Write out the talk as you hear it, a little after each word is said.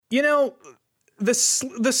You know, the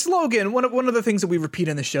slogan, one of the things that we repeat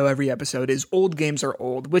in the show every episode is old games are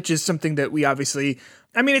old, which is something that we obviously,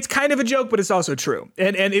 I mean, it's kind of a joke, but it's also true.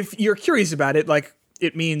 And if you're curious about it, like,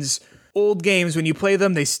 it means old games, when you play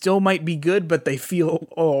them, they still might be good, but they feel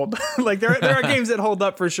old. Like, there are games that hold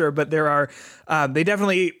up for sure, but there are, they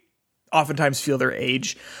definitely oftentimes feel their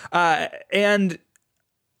age. And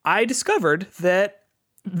I discovered that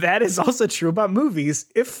is also true about movies,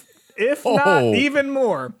 if not even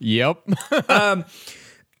more. Yep.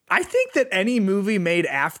 I think that any movie made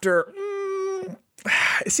after,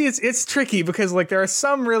 see, it's tricky because like there are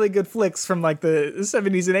some really good flicks from like the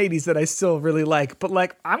 70s and 80s that I still really like, but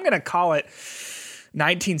like I'm going to call it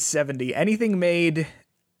 1970. I'm going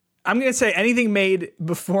to say anything made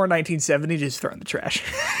before 1970, just throw in the trash.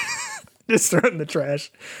 Just throw it in the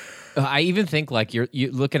trash. I even think like you're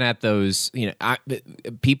looking at those, you know,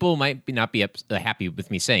 people might not be happy with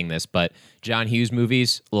me saying this, but John Hughes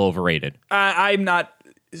movies, a little overrated. I'm not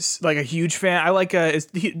like a huge fan. I like, did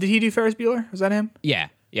he do Ferris Bueller? Was that him? Yeah.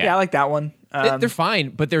 I like that one. They're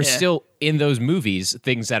fine, but there's still in those movies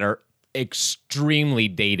things that are extremely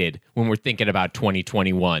dated when we're thinking about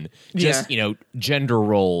 2021. Just, you know, gender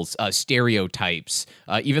roles, stereotypes,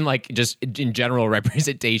 even like just in general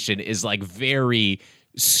representation is like very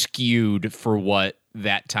skewed for what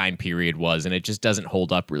that time period was, and it just doesn't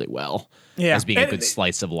hold up really well as being a good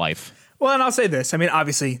slice of life. Well, and I'll say this. I mean,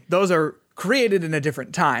 obviously, those are created in a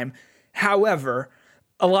different time. However,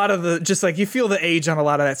 a lot of the, just like you feel the age on a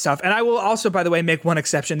lot of that stuff. And I will also, by the way, make one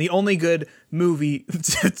exception. The only good movie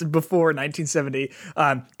before 1970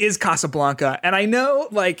 is Casablanca. And I know,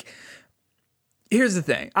 like, here's the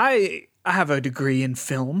thing. I have a degree in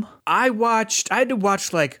film. I had to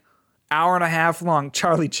watch like hour-and-a-half long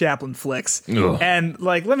Charlie Chaplin flicks. Ugh. And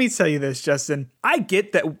like, let me tell you this, Justin. I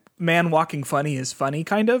get that man walking funny is funny,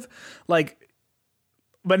 kind of. Like,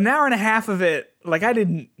 but an hour and a half of it, like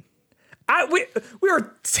we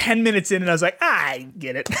were 10 minutes in and I was like, I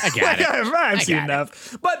get it. I got it. I've seen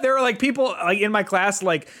enough. But there were like people like in my class,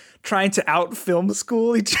 like trying to out film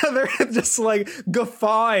school each other, just like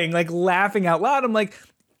guffawing, like laughing out loud. I'm like,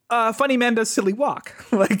 funny man does silly walk.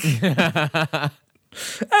 Like,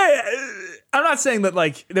 I'm not saying that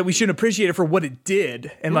like that we shouldn't appreciate it for what it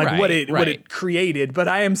did and like what it created, but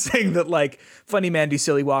I am saying that like funny man do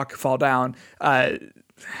silly walk, fall down.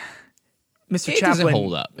 Mr. Chaplin, doesn't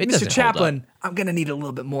hold up. Mr. Chaplin, I'm gonna need a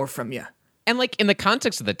little bit more from you. And like in the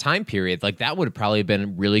context of the time period, like that would have probably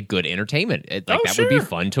been really good entertainment. Would be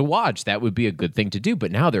fun to watch. That would be a good thing to do.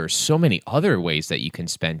 But now there are so many other ways that you can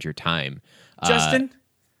spend your time. Justin,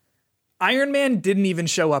 Iron Man didn't even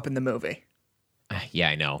show up in the movie. Yeah,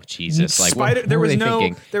 I know. Jesus, like there was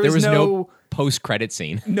no post-credit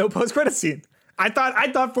scene. No post-credit scene. I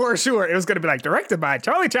thought for sure it was going to be like directed by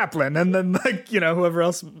Charlie Chaplin, and then like you know whoever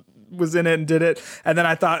else was in it and did it, and then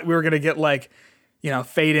I thought we were going to get like you know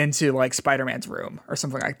fade into like Spider-Man's room or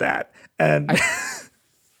something like that. And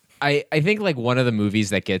I think like one of the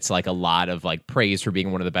movies that gets like a lot of like praise for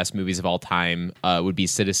being one of the best movies of all time would be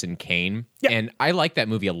Citizen Kane. Yeah. And I like that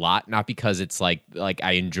movie a lot, not because it's like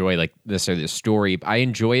I enjoy like this or this story. I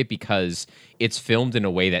enjoy it because it's filmed in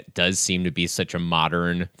a way that does seem to be such a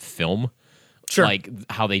modern film. Sure. Like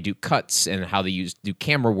how they do cuts and how they do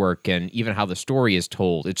camera work and even how the story is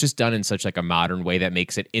told. It's just done in such like a modern way that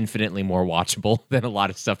makes it infinitely more watchable than a lot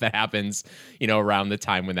of stuff that happens, you know, around the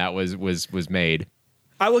time when that was made.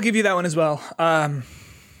 I will give you that one as well. I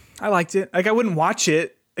liked it. Like I wouldn't watch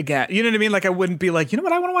it again. You know what I mean? Like I wouldn't be like, you know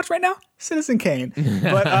what I want to watch right now? Citizen Kane.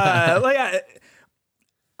 But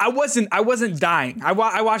I wasn't dying. I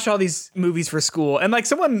watched all these movies for school, and like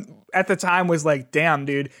someone at the time was like, "Damn,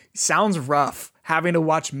 dude, sounds rough having to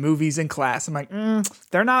watch movies in class." I'm like,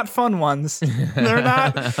 they're not fun ones. They're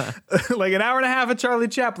not. Like an hour and a half of Charlie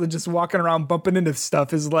Chaplin just walking around bumping into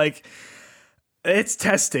stuff is like, it's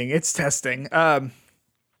testing. It's testing.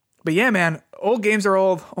 But yeah, man, old games are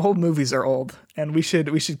old. Old movies are old, and we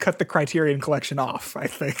should cut the Criterion Collection off. I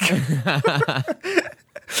think.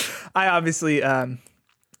 I obviously.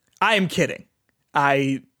 I am kidding.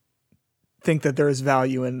 I think that there is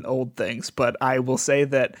value in old things, but I will say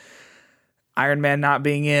that Iron Man not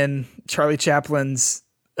being in Charlie Chaplin's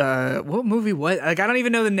what movie? What? Like I don't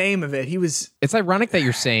even know the name of it. It's ironic that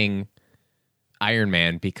you're saying Iron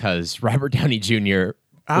Man because Robert Downey Jr.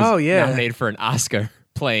 was nominated for an Oscar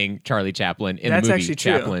playing Charlie Chaplin in the movie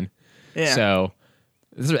Chaplin. Yeah. So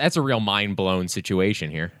that's a real mind blown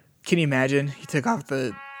situation here. Can you imagine? He took off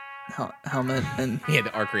the helmet and he had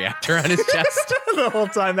the arc reactor on his chest the whole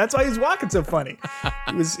time. That's why he's walking so funny.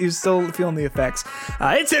 He was still feeling the effects.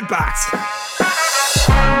 It's Hitbox.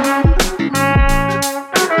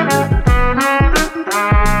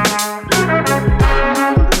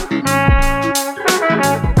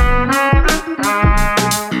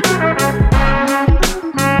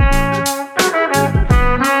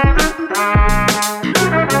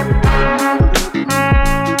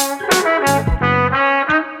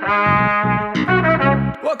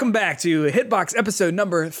 Welcome back to Hitbox episode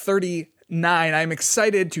number 39. I'm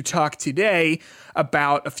excited to talk today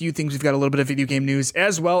about a few things. We've got a little bit of video game news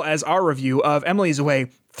as well as our review of Emily's Away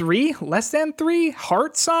 3, less than 3,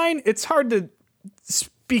 heart sign. It's hard to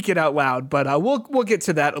speak it out loud, but we'll get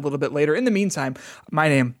to that a little bit later. In the meantime, my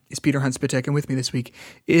name is Peter Huntspatek, and with me this week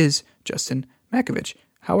is Justin Makovich.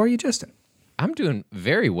 How are you, Justin? I'm doing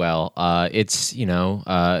very well. It's,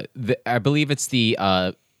 I believe it's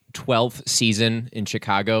the 12th season in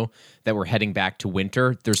Chicago that we're heading back to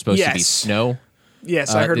winter. There's supposed to be snow.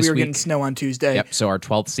 Yes, I heard we were getting snow on Tuesday. Yep, so our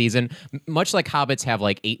 12th season. Much like hobbits have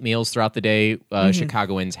like 8 meals throughout the day,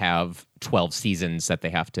 Chicagoans have 12 seasons that they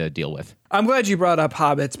have to deal with. I'm glad you brought up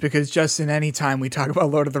hobbits because, Justin, anytime we talk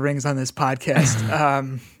about Lord of the Rings on this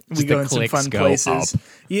podcast, we go in some fun places. Up.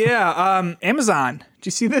 Yeah, Amazon. Do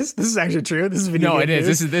you see this? This is actually true. This is video. No, it news.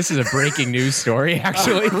 is. This is a breaking news story,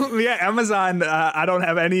 actually. Yeah, Amazon. I don't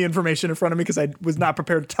have any information in front of me because I was not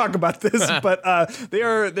prepared to talk about this. But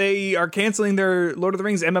they are canceling their Lord of the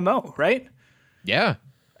Rings MMO, right? Yeah.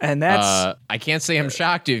 And that's... I can't say I'm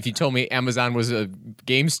shocked. If you told me Amazon was a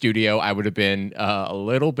game studio, I would have been a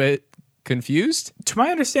little bit confused. To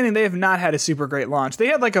my understanding, they have not had a super great launch. They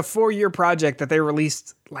had like a 4-year project that they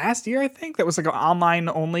released last year, I think, that was like an online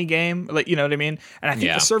only game. Like, you know what I mean? And I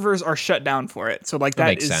think the servers are shut down for it. So like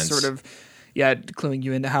that is sense. Sort of, cluing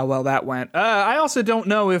you into how well that went. I also don't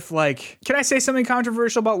know if like, can I say something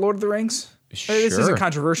controversial about Lord of the Rings? Sure. This isn't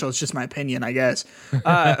controversial. It's just my opinion, I guess.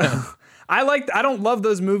 I don't love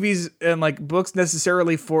those movies and like books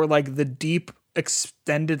necessarily for like the deep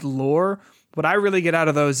extended lore. What I really get out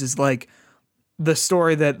of those is like the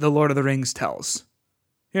story that the Lord of the Rings tells.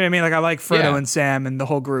 You know what I mean? Like I like Frodo and Sam and the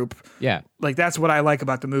whole group. Yeah. Like that's what I like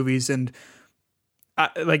about the movies. And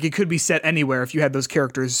like it could be set anywhere. If you had those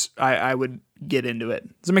characters, I would get into it.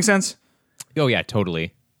 Does that make sense? Oh yeah,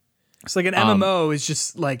 totally. It's like an MMO is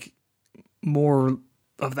just like more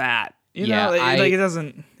of that. You know, like it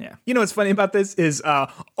doesn't. Yeah. You know what's funny about this is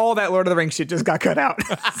all that Lord of the Rings shit just got cut out.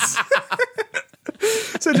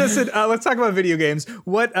 So Justin, let's talk about video games.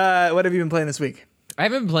 What have you been playing this week? I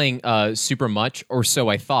haven't been playing super much, or so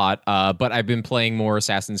I thought, but I've been playing more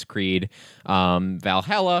Assassin's Creed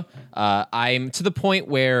Valhalla. I'm to the point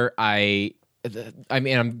where I'm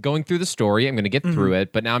going through the story. I'm going to get through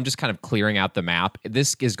it, but now I'm just kind of clearing out the map.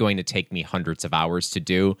 This is going to take me hundreds of hours to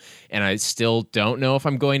do, and I still don't know if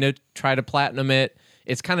I'm going to try to platinum it.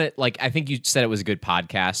 It's kind of like, I think you said it was a good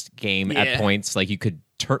podcast game at points. Like you could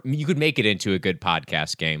make it into a good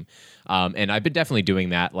podcast game. And I've been definitely doing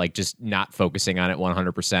that, like just not focusing on it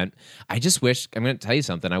 100%. I just wish, I'm going to tell you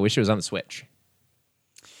something. I wish it was on the Switch.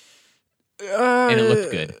 And it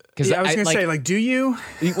looked good. Yeah, I was going to say, like, do you?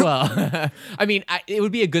 Well, I mean, it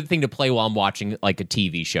would be a good thing to play while I'm watching like a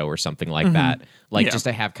TV show or something like that. Like just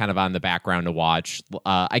to have kind of on the background to watch.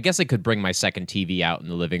 I guess I could bring my second TV out in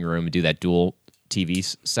the living room and do that dual TV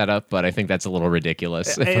setup, but I think that's a little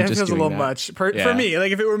ridiculous. It feels a little much for me.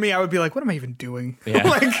 Like if it were me, I would be like, "What am I even doing?" Yeah.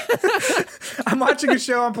 Like I'm watching a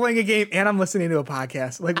show, I'm playing a game, and I'm listening to a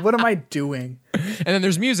podcast. Like, what am I doing? And then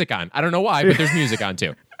there's music on. I don't know why, but there's music on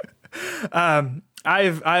too.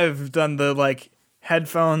 I've done the like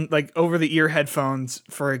headphone, like over the ear headphones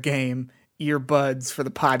for a game, earbuds for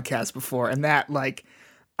the podcast before, and that like.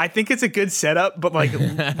 I think it's a good setup, but like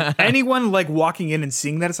anyone like walking in and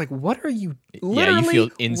seeing that, it's like, what are you? Literally, you feel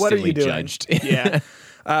instantly what are you doing? judged. Yeah,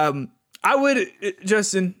 I would,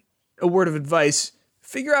 Justin, a word of advice: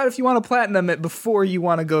 figure out if you want to platinum it before you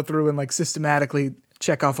want to go through and like systematically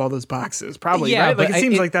check off all those boxes. Probably, right? Like it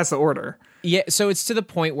seems like that's the order. Yeah, so it's to the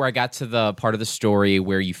point where I got to the part of the story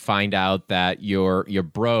where you find out that your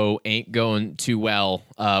bro ain't going too well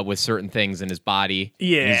with certain things in his body.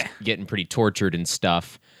 Yeah, he's getting pretty tortured and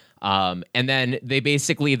stuff. And then they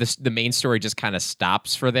basically, the main story just kind of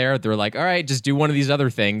stops for there. They're like, all right, just do one of these other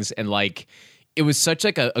things. And like, it was such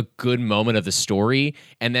like a good moment of the story.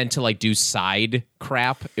 And then to like do side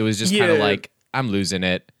crap, it was just kind of like, I'm losing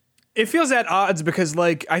it. It feels at odds because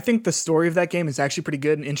like, I think the story of that game is actually pretty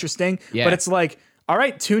good and interesting, but it's like, all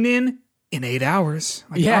right, tune in 8 hours.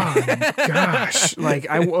 Like, oh gosh.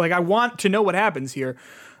 I want to know what happens here.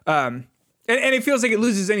 And it feels like it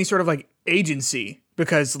loses any sort of like agency.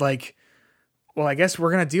 Because like, well, I guess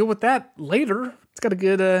we're gonna deal with that later. It's got a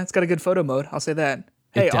good photo mode. I'll say that.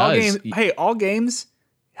 Hey, all games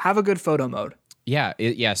have a good photo mode. Yeah,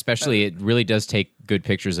 especially it really does take good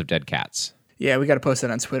pictures of dead cats. Yeah, we got to post that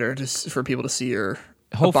on Twitter just for people to see your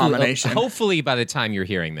abomination. Hopefully, by the time you're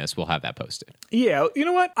hearing this, we'll have that posted. Yeah, you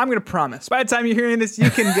know what? I'm going to promise. By the time you're hearing this, you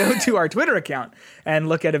can go to our Twitter account and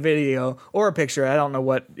look at a video or a picture. I don't know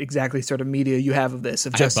what exactly sort of media you have of this.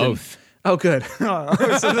 Of Justin. I have both. Oh, good.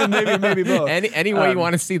 So then maybe both. Any way you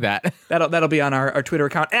want to see that. That'll be on our Twitter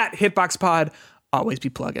account at HitboxPod. Always be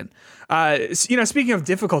plugging. Speaking of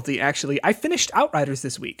difficulty, actually, I finished Outriders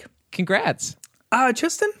this week. Congrats.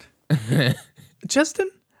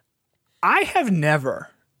 Justin, I have never.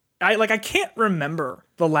 I can't remember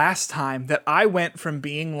the last time that I went from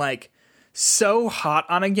being like so hot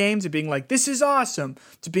on a game to being like, this is awesome,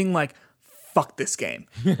 to being like, fuck this game.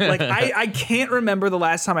 Like I can't remember the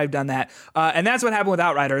last time I've done that. And that's what happened with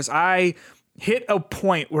Outriders. I hit a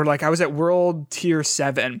point where like I was at world tier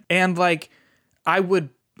 7 and like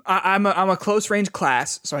I'm a close range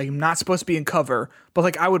class, so I'm not supposed to be in cover, but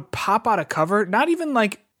like I would pop out of cover, not even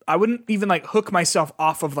like I wouldn't even like hook myself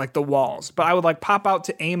off of like the walls, but I would like pop out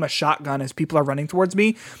to aim a shotgun as people are running towards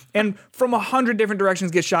me, and from 100 different directions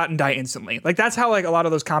get shot and die instantly. Like that's how like a lot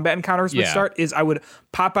of those combat encounters would start, is I would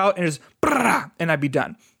pop out and just and I'd be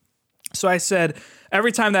done. So I said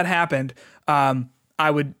every time that happened, I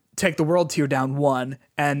would take the world tier down 1,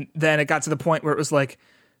 and then it got to the point where it was like,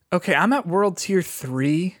 okay, I'm at world tier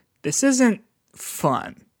 3. This isn't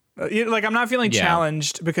fun. Like I'm not feeling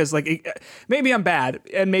challenged because like maybe I'm bad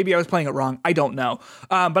and maybe I was playing it wrong. I don't know.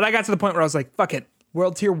 But I got to the point where I was like, fuck it,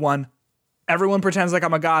 world tier 1. Everyone pretends like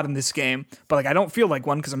I'm a god in this game, but like I don't feel like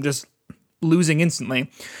one because I'm just losing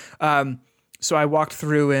instantly. So I walked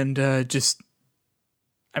through and I just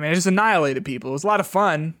annihilated people. It was a lot of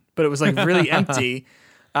fun, but it was like really empty.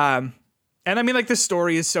 And I mean, like, the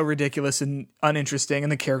story is so ridiculous and uninteresting,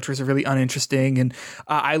 and the characters are really uninteresting. And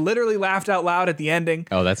I literally laughed out loud at the ending.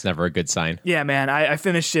 Oh, that's never a good sign. Yeah, man. I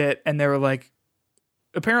finished it, and they were like,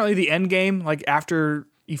 apparently the end game, like, after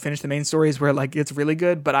you finish the main story is where, like, it's really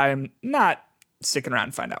good, but I'm not sticking around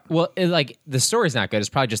to find out. Well, the story's not good. It's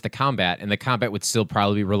probably just the combat, and the combat would still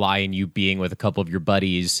probably rely on you being with a couple of your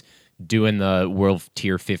buddies doing the world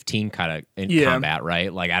tier 15 kind of combat,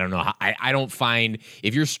 right? Like, I don't know. I don't find,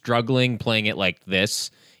 if you're struggling playing it like this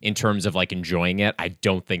in terms of like enjoying it, I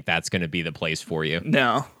don't think that's going to be the place for you.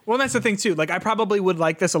 No. Well, that's the thing too. Like, I probably would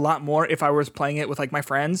like this a lot more if I was playing it with like my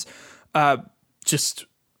friends, just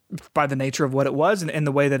by the nature of what it was and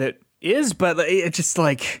the way that it is. But it just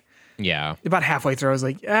like, yeah, about halfway through, I was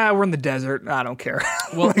like, we're in the desert. I don't care.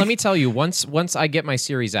 Well, let me tell you, once I get my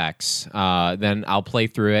Series X, then I'll play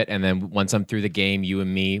through it, and then once I'm through the game, you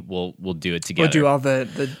and me will do it together. We'll do all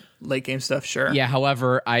the late game stuff, sure. Yeah.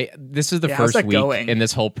 However, this is the first week in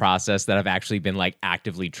this whole process that I've actually been like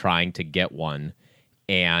actively trying to get one,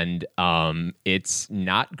 and it's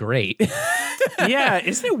not great. Yeah,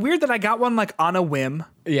 isn't it weird that I got one like on a whim?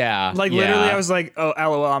 Yeah. Like literally I was like, oh,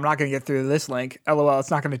 LOL, I'm not going to get through this link. LOL,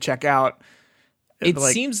 it's not going to check out. It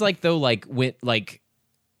seems like though, like with like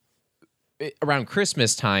around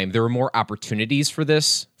Christmas time, there were more opportunities for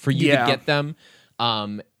you to get them.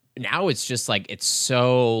 Now it's just like, it's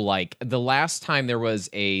so like, the last time there was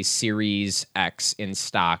a Series X in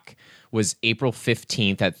stock was April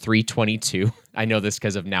 15th at 3:22. I know this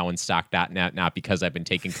because of nowinstock.net, not because I've been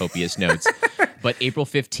taking copious notes. But April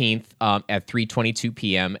 15th at 3:22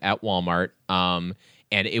 p.m. at Walmart, and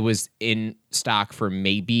it was in stock for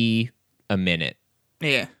maybe a minute.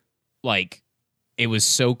 Yeah. Like, it was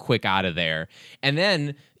so quick out of there. And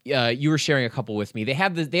then you were sharing a couple with me. They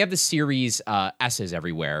have the Series S's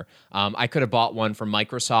everywhere. I could have bought one from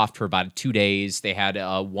Microsoft for about 2 days. They had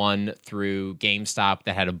one through GameStop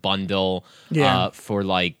that had a bundle for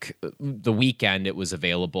like the weekend. It was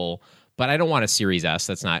available, but I don't want a Series S.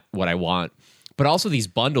 That's not what I want. But also these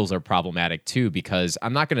bundles are problematic too, because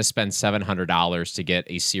I'm not going to spend $700 to get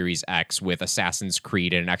a Series X with Assassin's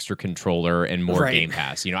Creed and an extra controller and more Game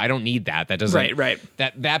Pass. I don't need that. That doesn't. Right.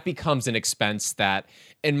 That becomes an expense that.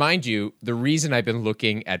 And mind you, the reason I've been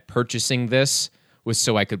looking at purchasing this was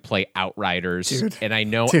so I could play Outriders. Dude. And I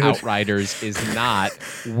know Outriders is not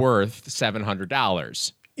worth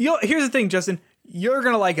 $700. Here's the thing, Justin. You're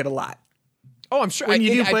going to like it a lot. Oh, I'm sure. When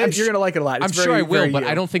you do play it, you're going to like it a lot. I'm sure I will, but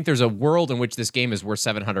I don't think there's a world in which this game is worth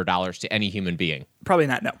 $700 to any human being. Probably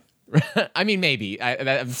not, no. I mean, maybe.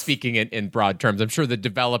 I'm speaking in broad terms. I'm sure the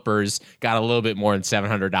developers got a little bit more than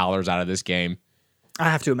 $700 out of this game. I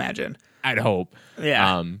have to imagine. I'd hope.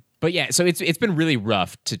 Yeah. But yeah, so it's been really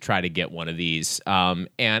rough to try to get one of these. And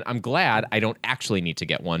I'm glad I don't actually need to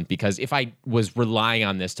get one, because if I was relying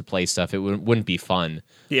on this to play stuff, it wouldn't be fun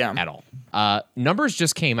at all. Numbers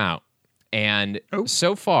just came out. And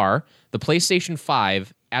so far, the PlayStation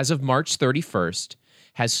 5, as of March 31st,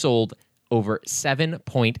 has sold over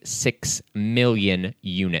 7.6 million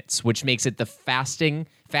units, which makes it the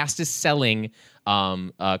fastest selling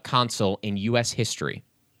console in U.S. history.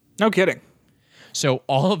 No kidding. So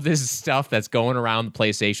all of this stuff that's going around the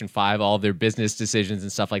PlayStation 5, all of their business decisions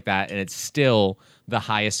and stuff like that, and it's still the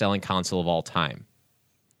highest selling console of all time.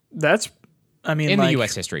 That's, I mean, in like, the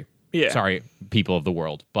U.S. history. Yeah. Sorry, people of the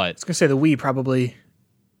world. But I was going to say the Wii probably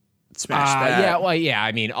smashed that. Yeah, well, yeah.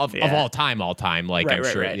 I mean, of all time. Like, Right, I'm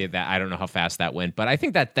right, sure right. that I don't know how fast that went, but I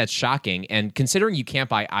think that's shocking. And considering you can't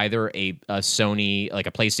buy either a Sony, like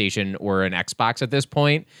a PlayStation or an Xbox at this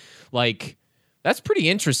point, like, that's pretty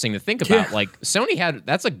interesting to think about. Yeah. Like, Sony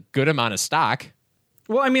that's a good amount of stock.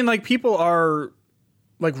 Well, I mean, like, people are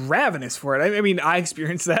like ravenous for it. I mean, I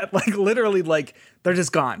experienced that. Like, literally, like, they're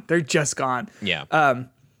just gone. They're just gone. Yeah.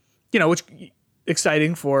 Which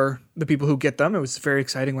exciting for the people who get them. It was very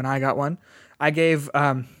exciting when I got one. I gave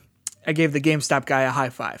the GameStop guy a high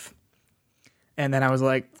five, and then I was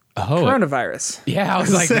like, coronavirus. Yeah, I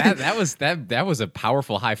was like, that was a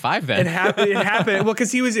powerful high five then. It happened. Well,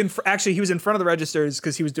 because he was in front of the registers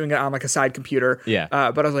because he was doing it on like a side computer. Yeah.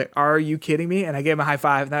 But I was like, "Are you kidding me?" And I gave him a high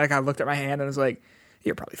five. And then I kind of looked at my hand and was like,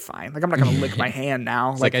 "You're probably fine. Like, I'm not gonna lick my hand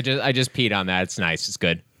now." Like, I just peed on that. It's nice. It's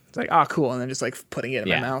good. It's like, oh, cool, and then just like putting it in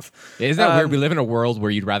my mouth. Isn't that weird? We live in a world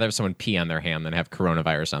where you'd rather have someone pee on their hand than have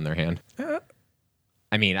coronavirus on their hand.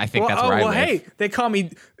 I mean, I think that's where I live. Hey, they call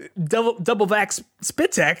me double vax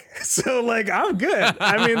spit tech, so like I'm good.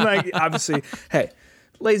 I mean, like, obviously, hey,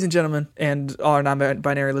 ladies and gentlemen, and all our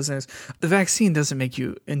non-binary listeners, the vaccine doesn't make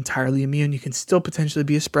you entirely immune. You can still potentially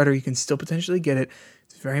be a spreader. You can still potentially get it.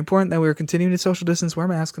 It's very important that we're continuing to social distance, wear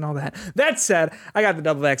masks, and all that. That said, I got the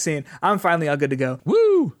double vaccine. I'm finally all good to go.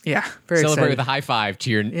 Woo! Yeah, very Celebrate excited. with a high five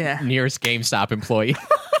to your nearest GameStop employee.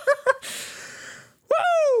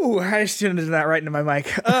 Woo! I shouldn't have done that right into my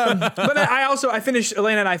mic. But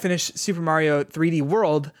Elena and I finished Super Mario 3D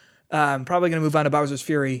World. Probably going to move on to Bowser's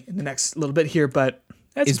Fury in the next little bit here, but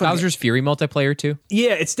is Bowser's Fury multiplayer too?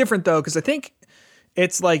 Yeah, it's different though, because I think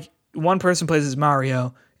it's like one person plays as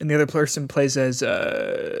Mario and the other person plays as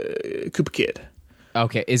Koopa Kid.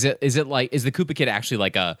 Okay, is the Koopa Kid actually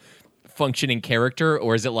like a functioning character,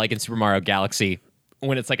 or is it like in Super Mario Galaxy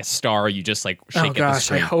when it's like a star you just like shake at the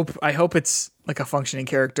string? I hope it's like a functioning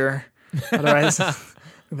character. Otherwise, I'll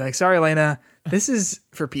be like, sorry, Elena, this is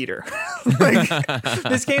for Peter. Like,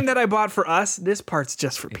 this game that I bought for us, this part's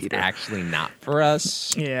just for Peter. Actually not for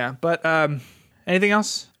us. Yeah, but anything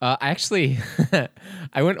else? Actually,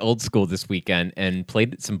 I went old school this weekend and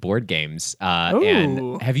played some board games.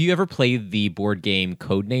 And have you ever played the board game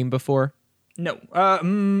Codename before? No.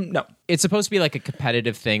 No. It's supposed to be like a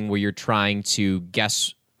competitive thing where you're trying to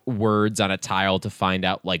guess words on a tile to find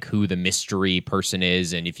out like who the mystery person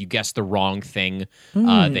is, and if you guess the wrong thing,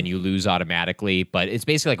 then you lose automatically. But it's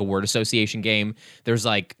basically like a word association game. There's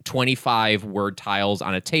like 25 word tiles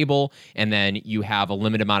on a table, and then you have a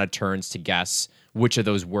limited amount of turns to guess which of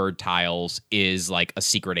those word tiles is like a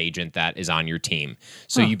secret agent that is on your team.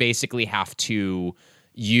 So you basically have to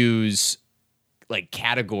use like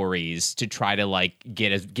categories to try to like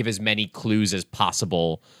give as many clues as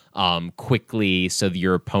possible quickly so that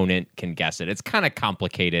your opponent can guess it. It's kind of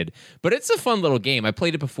complicated, but it's a fun little game. I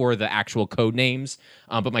played it before the actual Codenames,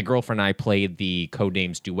 but my girlfriend and I played the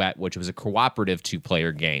Codenames Duet, which was a cooperative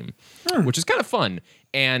 2-player game, which is kind of fun.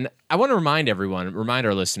 And I want to remind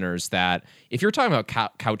our listeners that if you're talking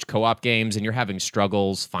about couch co-op games and you're having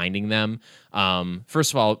struggles finding them,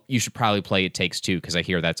 first of all, you should probably play It Takes Two, because I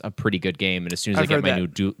hear that's a pretty good game. And as soon as I get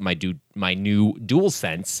my new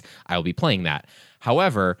DualSense, I will be playing that.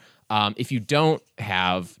 However, if you don't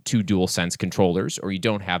have two DualSense controllers, or you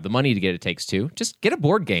don't have the money to get It Takes Two, just get a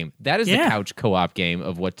board game. That is the couch co-op game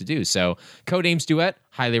of what to do. So Codenames Duet,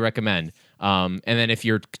 highly recommend. And then if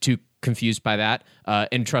you're too confused by that,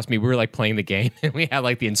 and trust me, we were like playing the game and we had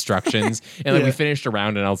like the instructions and like we finished a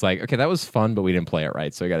round and I was like, okay, that was fun, but we didn't play it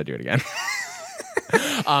right, so I got to do it again.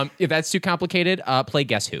 If that's too complicated, play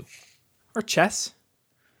Guess Who or chess.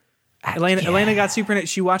 Elena got super into it.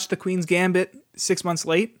 She watched The Queen's Gambit 6 months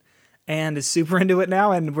late and is super into it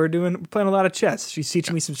now, and we're playing a lot of chess. She's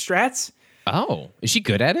teaching me some strats. Oh, is she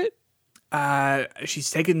good at it? She's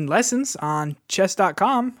taking lessons on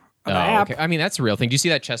chess.com. App. Okay. I mean, that's a real thing. Do you see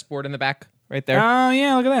that chessboard in the back right there? Oh,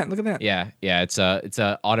 yeah. Look at that. Yeah. It's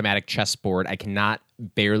a automatic chessboard. I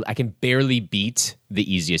can barely beat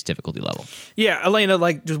the easiest difficulty level. Yeah, Elena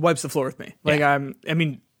like just wipes the floor with me. Like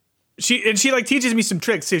she like teaches me some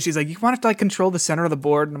tricks too. She's like, you want to like control the center of the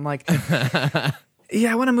board, and I'm like,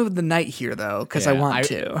 yeah, I want to move the knight here though, because I want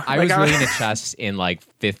to. I was really into chess in like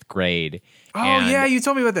 5th grade. Oh yeah, you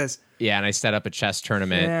told me about this. Yeah, and I set up a chess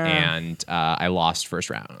tournament, and I lost first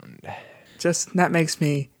round. Just that makes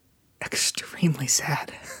me extremely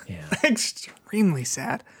sad. Yeah, extremely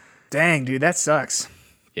sad. Dang, dude, that sucks.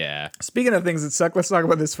 Yeah. Speaking of things that suck, let's talk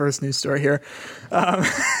about this first news story here.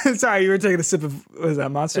 Sorry, you were taking a sip of, what was that,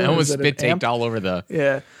 Monster? I almost spit taked all over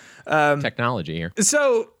the technology here.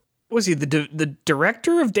 So, was he the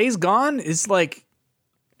director of Days Gone is like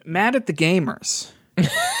mad at the gamers?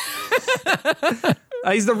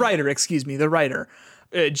 He's the writer, excuse me, the writer.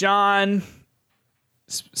 John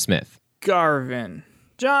Smith. Garvin.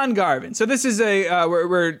 John Garvin. So this is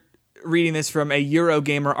we're reading this from a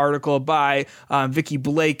Eurogamer article by Vicky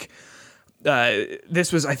Blake.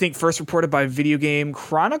 This was, I think, first reported by Video Game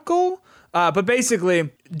Chronicle. But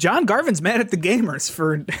basically, John Garvin's mad at the gamers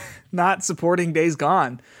for not supporting Days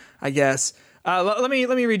Gone, I guess. Let me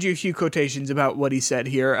read you a few quotations about what he said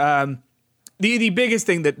here. The biggest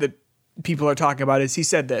thing that people are talking about is he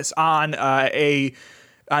said this on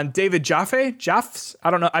David Jaffe's. I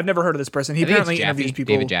don't know. I've never heard of this person. He apparently interviews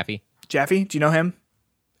people. David Jaffe. Jaffe, do you know him?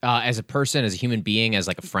 As a person, as a human being, as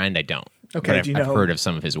like a friend, I don't. Okay, but I've heard of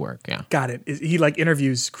some of his work. Yeah, got it. He like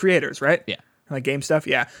interviews creators, right? Yeah, like game stuff.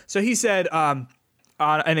 Yeah. So he said in a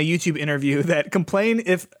YouTube interview that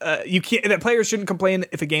that players shouldn't complain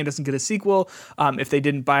if a game doesn't get a sequel if they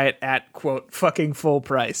didn't buy it at quote fucking full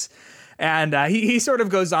price. And he sort of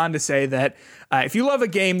goes on to say that if you love a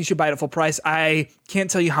game, you should buy it at full price. I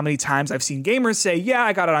can't tell you how many times I've seen gamers say, yeah,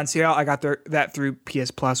 I got it on sale. I got that through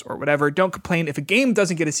PS Plus or whatever. Don't complain if a game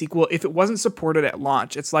doesn't get a sequel if it wasn't supported at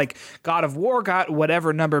launch. It's like God of War got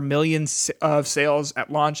whatever number millions of sales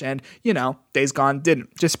at launch and, Days Gone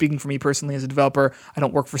didn't. Just speaking for me personally as a developer, I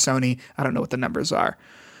don't work for Sony. I don't know what the numbers are.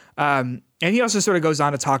 And he also sort of goes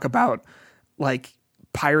on to talk about like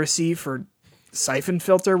piracy for Siphon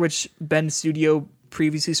Filter, which Bend Studio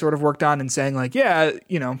previously sort of worked on, and saying like, yeah,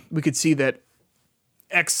 we could see that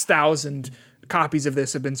X thousand copies of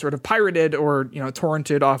this have been sort of pirated or,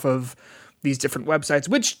 torrented off of these different websites,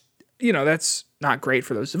 which, that's not great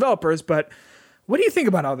for those developers. But what do you think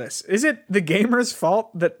about all this? Is it the gamers'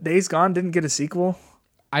 fault that Days Gone didn't get a sequel?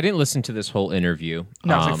 I didn't listen to this whole interview.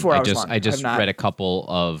 No, it's like 4 hours long. I just read a couple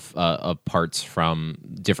of parts from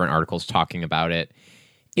different articles talking about it.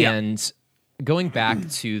 Yeah. And going back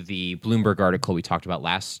to the Bloomberg article we talked about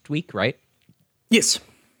last week, right? Yes.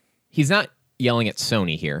 He's not yelling at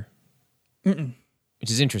Sony here,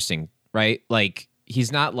 which is interesting, right? Like,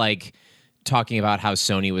 he's not like talking about how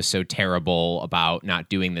Sony was so terrible about not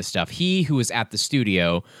doing this stuff. He, who was at the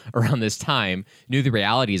studio around this time, knew the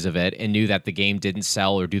realities of it and knew that the game didn't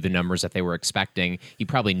sell or do the numbers that they were expecting. He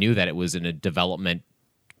probably knew that it was in a development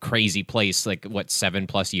crazy place, like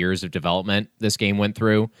 7+ years of development this game went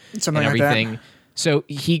through. Something and everything. Like that. So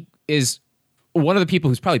he is one of the people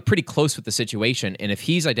who's probably pretty close with the situation. And if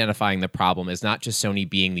he's identifying the problem as not just Sony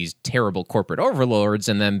being these terrible corporate overlords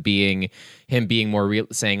and then being more real,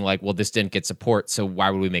 saying like, well, this didn't get support, so why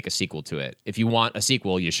would we make a sequel to it? If you want a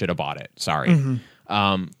sequel, you should have bought it. Sorry.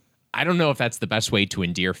 Mm-hmm. I don't know if that's the best way to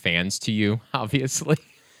endear fans to you, obviously.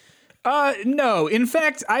 No. In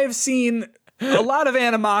fact, I have seen a lot of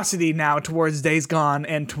animosity now towards Days Gone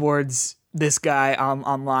and towards this guy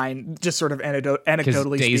online, just sort of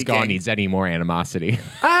anecdotally Days speaking. Gone needs any more animosity.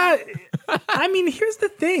 I mean, here's the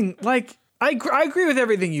thing. Like, I agree with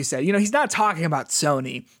everything you said. He's not talking about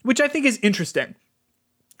Sony, which I think is interesting.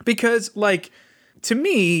 Because, like, to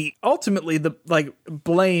me, ultimately, the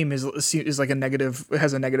blame is like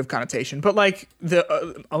has a negative connotation. But, like,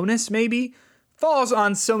 the onus maybe falls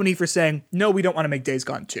on Sony for saying, no, we don't want to make Days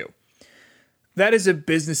Gone 2. That is a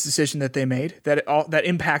business decision that they made that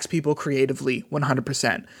impacts people creatively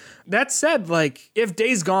 100%. That said, like, if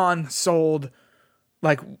Days Gone sold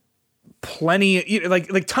like plenty,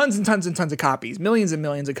 like tons and tons and tons of copies, millions and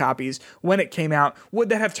millions of copies when it came out, would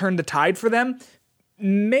that have turned the tide for them?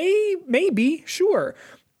 Maybe, sure.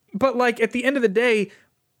 But like at the end of the day,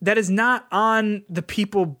 that is not on the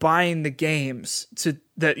people buying the games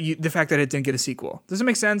the fact that it didn't get a sequel. Does it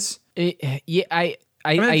make sense?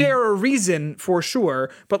 I mean, there are a reason for sure,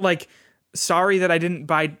 but like, sorry that I didn't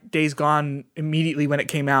buy Days Gone immediately when it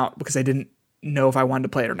came out because I didn't know if I wanted to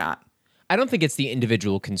play it or not. I don't think it's the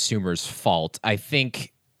individual consumer's fault. I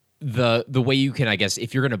think the way you can, I guess,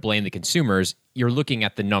 if you're going to blame the consumers, you're looking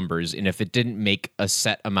at the numbers, and if it didn't make a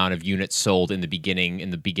set amount of units sold in the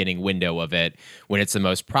beginning window of it, when it's the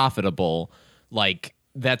most profitable, like,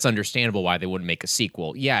 that's understandable why they wouldn't make a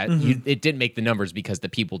sequel. Yeah, it didn't make the numbers because the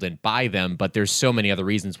people didn't buy them, but there's so many other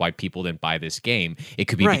reasons why people didn't buy this game. It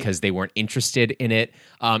could be because they weren't interested in it.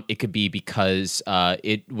 It could be because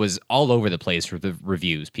it was all over the place for the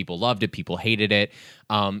reviews. People loved it, people hated it.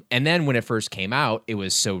 And then when it first came out, it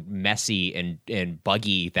was so messy and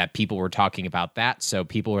buggy that people were talking about that. So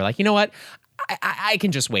people were like, you know what? I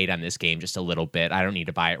can just wait on this game just a little bit. I don't need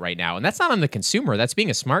to buy it right now. And that's not on the consumer. That's being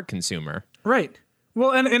a smart consumer. Right.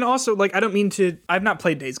 Well, and also, like, I don't mean to... I've not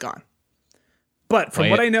played Days Gone. But from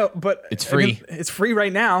what I know... But it's free. I mean, it's free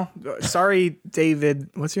right now. Sorry, David...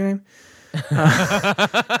 What's your name?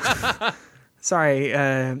 Sorry,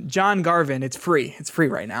 John Garvin. It's free. It's free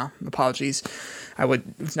right now. Apologies. I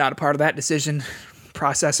was not a part of that decision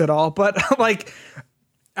process at all. But, like,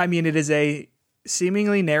 I mean, it is a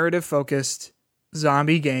seemingly narrative-focused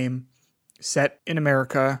zombie game set in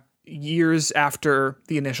America years after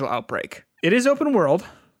the initial outbreak. It is open world,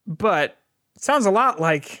 but it sounds a lot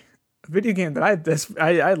like a video game that I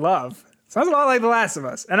love. It sounds a lot like The Last of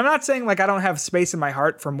Us. And I'm not saying like I don't have space in my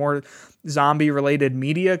heart for more zombie related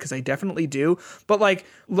media, because I definitely do. But like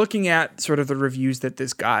looking at sort of the reviews that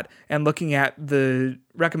this got and looking at the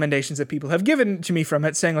recommendations that people have given to me from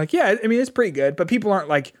it, saying like, yeah, I mean, it's pretty good, but people aren't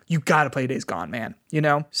like, you got to play Days Gone, man. You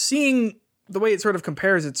know, seeing the way it sort of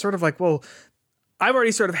compares, it's sort of like, well, I've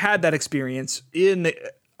already sort of had that experience in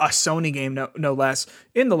a Sony game, no less,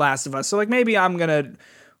 in The Last of Us. So like maybe I'm going to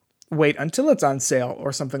wait until it's on sale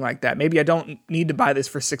or something like that. Maybe I don't need to buy this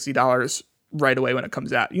for $60 right away when it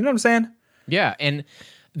comes out. You know what I'm saying? Yeah. And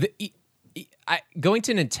going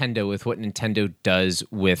to Nintendo with what Nintendo does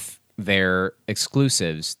with their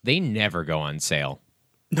exclusives, they never go on sale.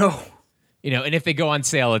 No. You know, and if they go on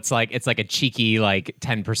sale, it's like a cheeky like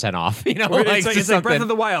 10% off. You know, it's like Breath of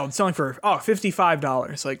the Wild selling for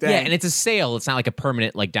 $55 like that. Yeah, and it's a sale. It's not like a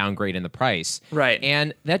permanent like downgrade in the price, right?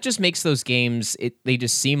 And that just makes those games they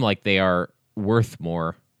just seem like they are worth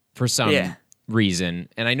more for some reason.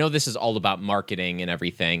 And I know this is all about marketing and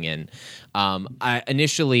everything. And I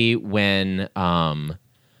initially when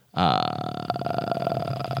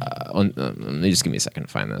just give me a second to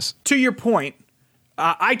find this. To your point,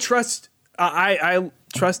 I trust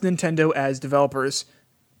Nintendo as developers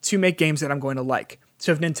to make games that I'm going to like.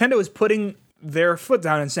 So if Nintendo is putting their foot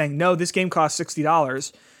down and saying, no, this game costs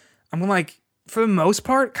 $60, I'm like, for the most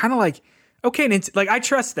part, kind of like, okay, like I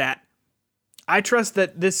trust that. I trust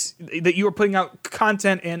that that you are putting out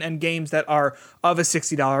content and games that are of a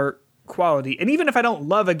 $60 quality. And even if I don't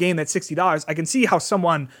love a game that's $60, I can see how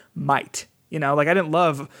someone might. You know, like I didn't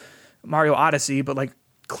love Mario Odyssey, but like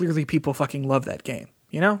clearly people fucking love that game,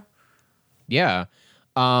 you know? Yeah.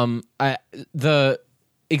 The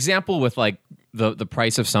example with like the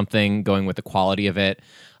price of something going with the quality of it,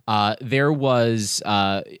 there was,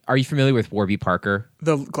 are you familiar with Warby Parker?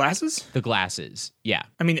 The glasses? The glasses, yeah.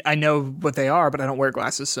 I mean, I know what they are, but I don't wear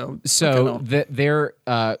glasses, so... Their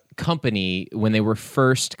company, when they were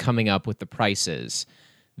first coming up with the prices,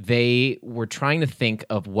 they were trying to think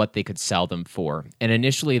of what they could sell them for. And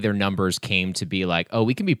initially their numbers came to be like, oh,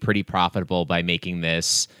 we can be pretty profitable by making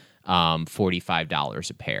this $45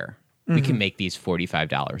 a pair. Mm-hmm. We can make these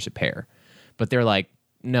 $45 a pair. But they're like,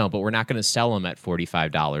 no, but we're not going to sell them at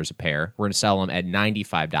 $45 a pair. We're going to sell them at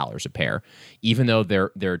 $95 a pair, even though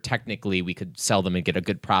they're technically we could sell them and get a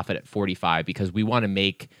good profit at $45, because we want to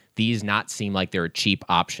make these not seem like they're a cheap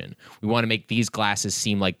option. We want to make these glasses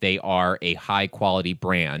seem like they are a high quality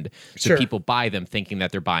brand, so people buy them thinking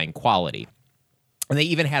that they're buying quality. And they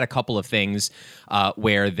even had a couple of things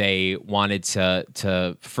where they wanted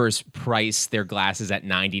to first price their glasses at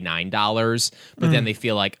 $99, but then they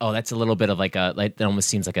feel like, oh, that's a little bit of that almost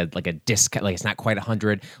seems like a discount, like it's not quite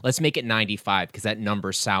 $100. Let's make it $95 because that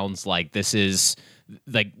number sounds like this is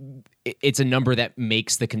like it's a number that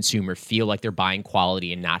makes the consumer feel like they're buying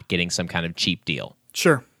quality and not getting some kind of cheap deal.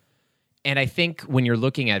 Sure. And I think when you're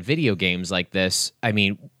looking at video games like this, I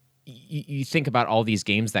mean, you think about all these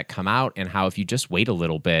games that come out and how if you just wait a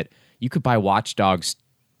little bit, you could buy Watch Dogs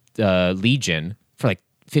Legion for like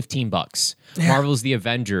 $15. Yeah. Marvel's The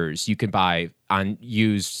Avengers you can buy on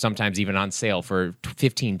used, sometimes even on sale for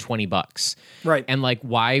 $15-20. Right. And like,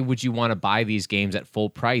 why would you want to buy these games at full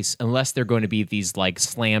price unless they're going to be these like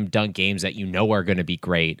slam dunk games that you know are going to be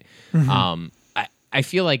great? Mm-hmm. I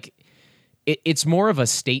feel like it's more of a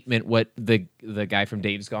statement what the guy from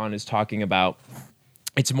Days Gone is talking about.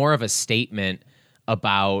 It's more of a statement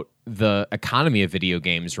about the economy of video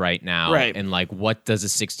games right now. Right. And like, what does a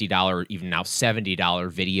 $60, even now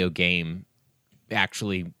 $70 video game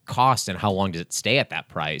actually cost, and how long does it stay at that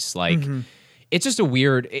price? Like, it's just a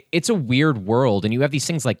weird world. And you have these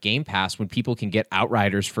things like Game Pass when people can get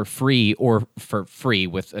Outriders for free, or for free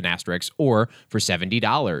with an asterisk, or for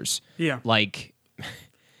 $70. Yeah. Like,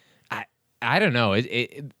 I don't know.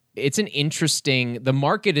 It's an interesting... The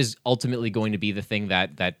market is ultimately going to be the thing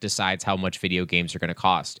that decides how much video games are going to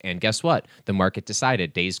cost. And guess what? The market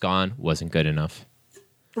decided Days Gone wasn't good enough.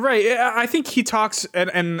 Right. I think he talks,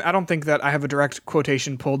 and I don't think that I have a direct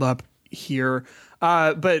quotation pulled up here,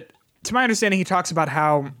 but to my understanding, he talks about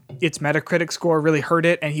how its Metacritic score really hurt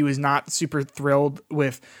it, and he was not super thrilled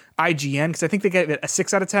with IGN because I think they gave it a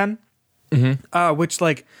 6 out of 10, which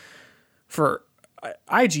like for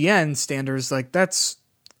IGN standards, like that's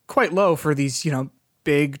quite low for these,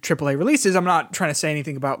 big AAA releases. I'm not trying to say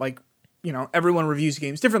anything about like, everyone reviews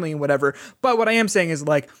games differently and whatever. But what I am saying is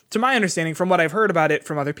like, to my understanding from what I've heard about it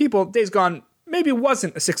from other people, Days Gone maybe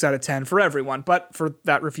wasn't a 6 out of 10 for everyone, but for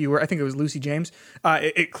that reviewer, I think it was Lucy James,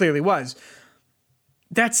 it clearly was.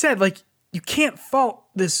 That said, like, you can't fault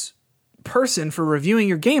this person for reviewing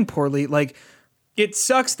your game poorly. Like, it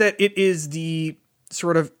sucks that it is the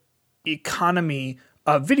sort of economy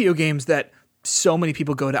of video games that so many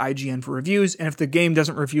people go to IGN for reviews, and if the game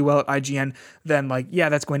doesn't review well at IGN, then like, yeah,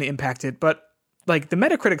 that's going to impact it. But like the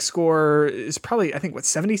Metacritic score is probably, I think,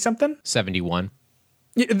 70 something? 71.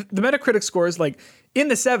 Yeah, the Metacritic score is like in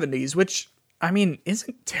the 70s, which I mean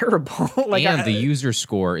isn't terrible. Like, and the user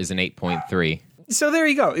score is an 8.3. So there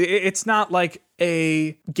you go. It's not like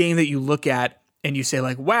a game that you look at and you say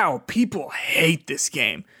like, wow, people hate this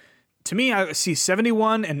game. To me, I see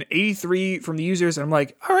 71 and 83 from the users, and I'm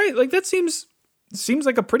like, all right, like that seems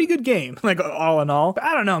like a pretty good game, like all in all. But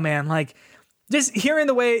I don't know, man. Like, just hearing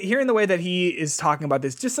the way that he is talking about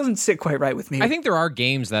this just doesn't sit quite right with me. I think there are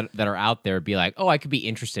games that are out there be like, oh, I could be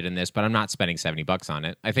interested in this, but I'm not spending $70 on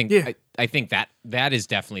it. I think I think that is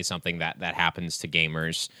definitely something that happens to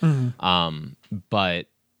gamers. But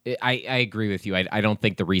I agree with you. I don't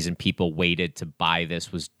think the reason people waited to buy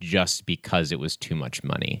this was just because it was too much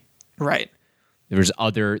money. Right. There's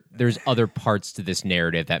other parts to this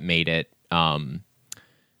narrative that made it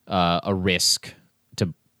a risk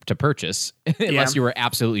to purchase unless you were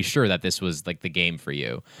absolutely sure that this was like the game for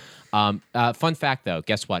you. Fun fact though,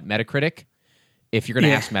 guess what? Metacritic, if you're going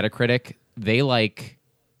to ask Metacritic, they like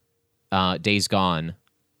Days Gone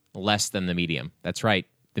less than the Medium. That's right.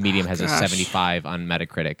 The Medium has a 75 on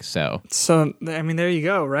Metacritic. So I mean, there you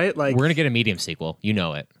go, right? Like, we're going to get a Medium sequel. You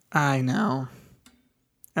know it. I know.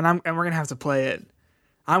 And we're going to have to play it.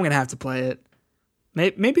 I'm going to have to play it.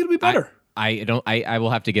 Maybe it'll be better. I will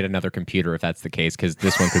have to get another computer if that's the case, because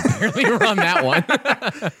this one could barely run that one.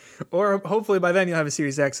 Or hopefully by then you'll have a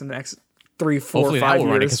Series X in the next 3, 4, hopefully 5 that will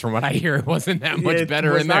years. run it, because from what I hear, it wasn't that much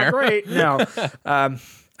better in there. It was not great. No. I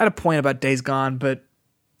had a point about Days Gone, but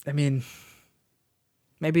I mean,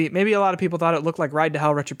 maybe a lot of people thought it looked like Ride to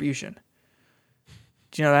Hell Retribution.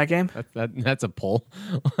 Do you know that game? That's a pull.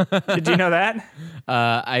 Did you know that?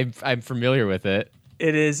 I'm familiar with it.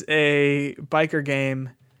 It is a biker game.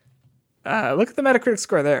 Look at the Metacritic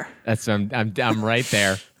score there. That's I'm right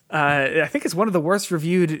there. I think it's one of the worst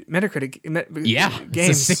reviewed Metacritic games.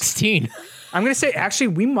 It's a 16. I'm going to say, actually,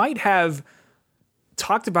 we might have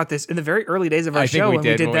talked about this in the very early days of our show when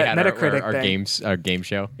we did that Metacritic thing. Our game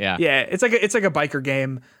show. Yeah. Yeah, it's like a biker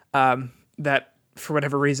game that for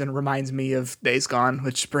whatever reason reminds me of Days Gone,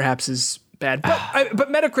 which perhaps is bad.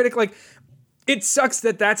 But Metacritic, like, it sucks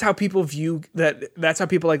that that's how people view that's how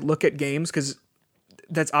people like look at games, because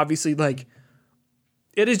that's obviously like,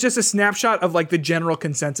 it is just a snapshot of like the general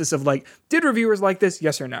consensus of like, did reviewers like this?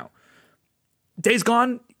 Yes or no. Days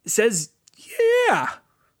Gone says, yeah.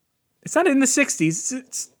 It's not in the 60s,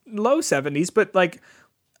 it's low 70s, but like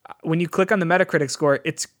when you click on the Metacritic score,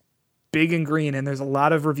 it's big and green, and there's a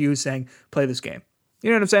lot of reviews saying, play this game. You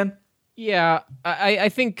know what I'm saying? Yeah, I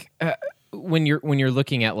think when you're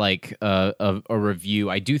looking at like a review,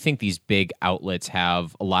 I do think these big outlets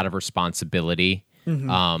have a lot of responsibility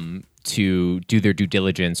to do their due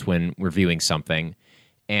diligence when reviewing something.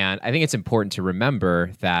 And I think it's important to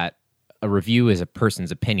remember that a review is a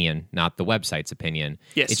person's opinion, not the website's opinion.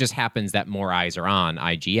 Yes. It just happens that more eyes are on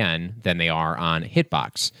IGN than they are on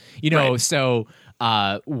Hitbox. Right. So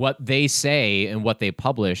what they say and what they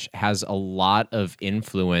publish has a lot of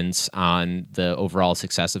influence on the overall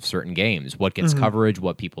success of certain games, what gets coverage,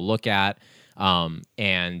 what people look at.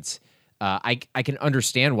 And I can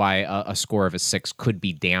understand why a score of a 6 could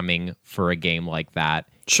be damning for a game like that.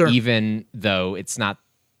 Sure. Even though it's not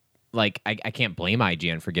like, I can't blame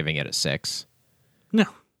IGN for giving it a 6. No.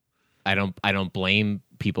 I don't blame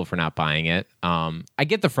people for not buying it. I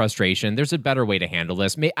get the frustration. There's a better way to handle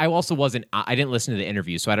this. I didn't listen to the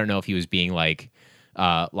interview, so I don't know if he was being like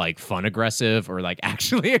fun aggressive or like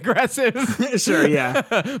actually aggressive. Sure, yeah.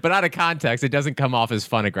 But out of context, it doesn't come off as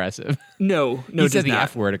fun aggressive. No, he said the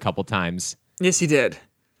F word a couple times. Yes, he did.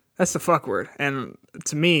 That's the fuck word. And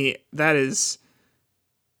to me, that's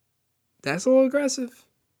a little aggressive.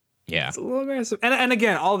 Yeah. It's a little aggressive. And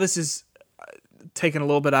again, all this is taken a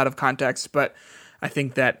little bit out of context, but I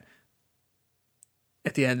think that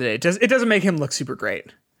at the end of the day, it doesn't make him look super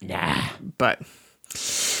great. Nah. But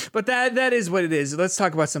that is what it is. Let's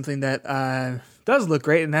talk about something that does look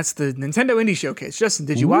great, and that's the Nintendo Indie Showcase. Justin,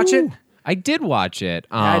 did you watch it? I did watch it.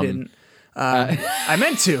 I didn't. I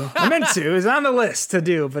meant to. It was on the list to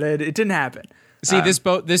do, but it didn't happen. See, this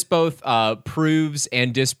both proves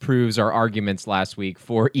and disproves our arguments last week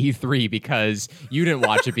for E3 because you didn't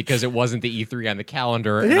watch it because it wasn't the E3 on the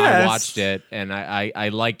calendar, and I watched it, and I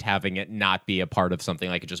liked having it not be a part of something.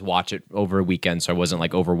 I could just watch it over a weekend, so I wasn't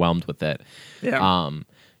like overwhelmed with it. Yeah.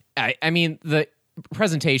 I mean, the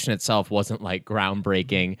presentation itself wasn't like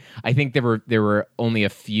groundbreaking. I think there were only a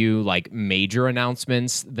few like major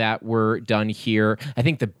announcements that were done here. I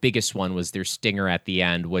think the biggest one was their stinger at the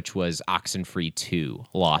end, which was Oxenfree 2: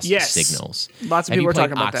 Lost Signals. Lots of people were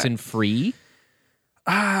talking about that. Oxenfree?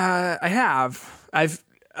 I have. I've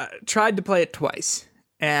tried to play it twice,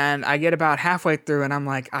 and I get about halfway through, and I'm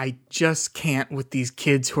like, I just can't with these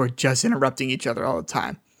kids who are just interrupting each other all the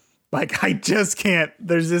time. Like, I just can't.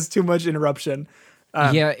 There's just too much interruption.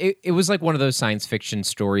 It was like one of those science fiction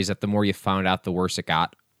stories that the more you found out, the worse it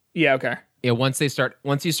got. Yeah, okay. Yeah, once you start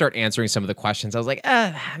answering some of the questions, I was like,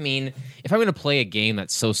 I mean, if I'm going to play a game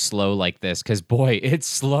that's so slow like this, because boy, it's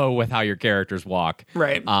slow with how your characters walk.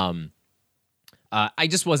 Right. I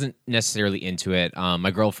just wasn't necessarily into it.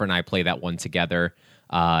 My girlfriend and I played that one together.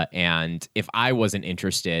 And if I wasn't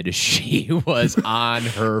interested, she was on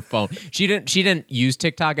her phone. She didn't use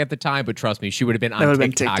TikTok at the time, but trust me, she would have been on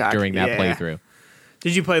TikTok during that playthrough.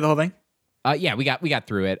 Did you play the whole thing? Yeah, we got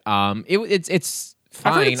through it. It's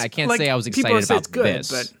fine. I can't say I was excited about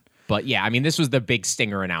this, but yeah, I mean, this was the big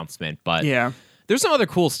stinger announcement. But yeah, there's some other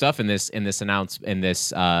cool stuff in this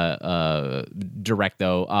direct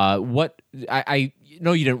though. What I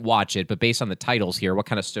know you didn't watch it, but based on the titles here, what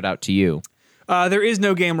kind of stood out to you? There is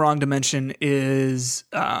no game. Wrong Dimension is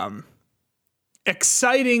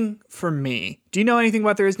exciting for me. Do you know anything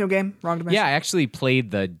about There Is No Game? Wrong Dimension? Yeah, I actually played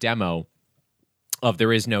the demo of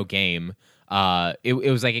There Is No Game.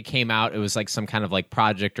 It was like it came out. It was like some kind of like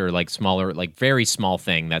project or like smaller, like very small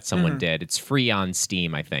thing that someone did. It's free on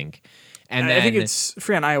Steam, I think. And then, I think it's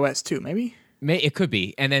free on iOS too, maybe. It could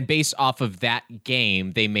be. And then based off of that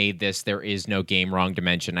game, they made this There Is No Game Wrong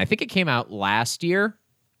Dimension. I think it came out last year.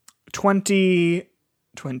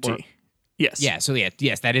 2020. Yes. Yeah. So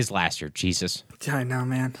yes, that is last year. Jesus. I know,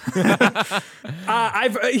 man.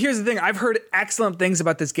 Here's the thing. I've heard excellent things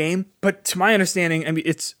about this game, but to my understanding, I mean,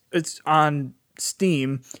 it's on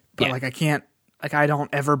Steam, but like I don't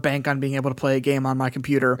ever bank on being able to play a game on my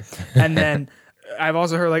computer. And then I've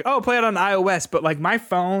also heard like, oh, play it on iOS, but like my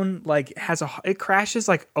phone like it crashes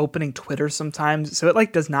like opening Twitter sometimes, so it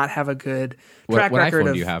like does not have a good track record.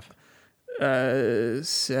 What iPhone do you have?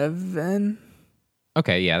 7.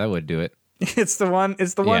 Okay, yeah, that would do it. It's the one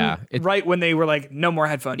right when they were like, no more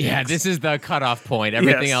headphone jacks. Yeah, this is the cutoff point.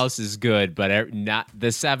 Everything else is good, but not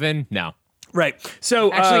the 7. No. Right.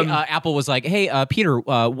 So actually, Apple was like, "Hey, Peter,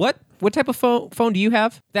 what type of phone do you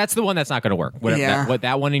have? That's the one that's not going to work.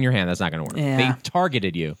 That one in your hand, that's not going to work. Yeah. They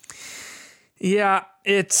targeted you." Yeah,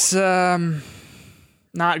 it's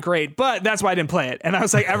not great, but that's why I didn't play it. And I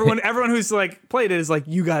was like, everyone who's like played it is like,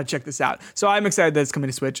 you got to check this out. So I'm excited that it's coming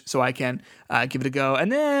to Switch, so I can give it a go.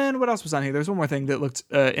 And then what else was on here? There's one more thing that looked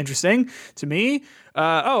interesting to me.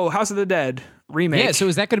 House of the Dead remake. Yeah. So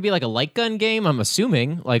is that going to be like a light gun game? I'm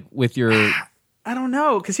assuming, like with your. I don't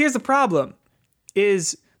know, because here's the problem: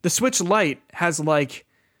 is the Switch Lite has like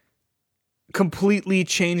completely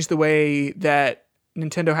changed the way that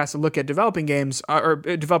Nintendo has to look at developing games, or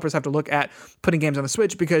developers have to look at putting games on the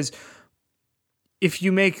Switch, because if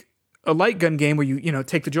you make a light gun game where you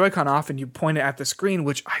take the Joy-Con off and you point it at the screen,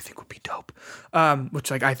 which I think would be dope, which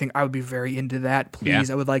like I think I would be very into that. Please,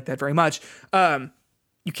 yeah. I would like that very much.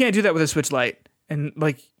 You can't do that with a Switch Lite, and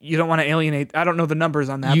like you don't want to alienate. I don't know the numbers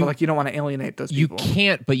on that, but like you don't want to alienate those people. You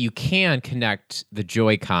can't, but you can connect the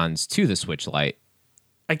Joy-Cons to the Switch Lite.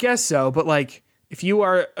 I guess so, but like if you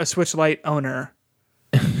are a Switch Lite owner,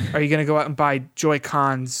 are you going to go out and buy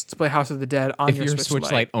Joy-Cons to play House of the Dead on your Switch Lite? If you're a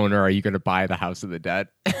Switch Lite owner, are you going to buy the House of the Dead?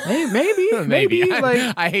 Maybe.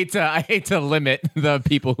 Like, I hate to limit the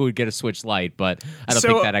people who would get a Switch Lite, but I don't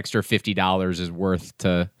think that extra $50 is worth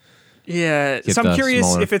to. Yeah, so I'm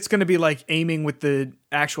curious if it's going to be like aiming with the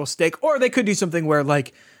actual stick, or they could do something where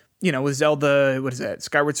like, with Zelda, what is that,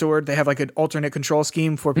 Skyward Sword, they have like an alternate control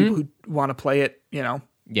scheme for people who want to play it, Yeah,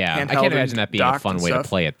 I can't imagine that being a fun way to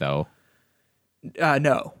play it though.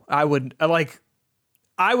 No, I would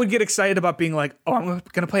get excited about being like, oh, I'm going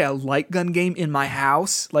to play a light gun game in my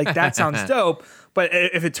house. Like that sounds dope. But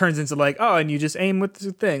if it turns into like, oh, and you just aim with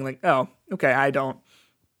the thing, like, oh, okay, I don't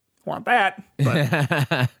want that.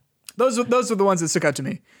 But those are the ones that stuck out to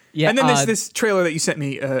me. Yeah. And then there's this trailer that you sent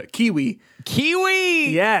me, Kiwi. Kiwi.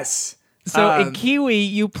 Yes. So in Kiwi,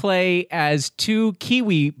 you play as two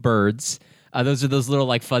kiwi birds. Those are those little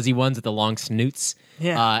like fuzzy ones with the long snoots.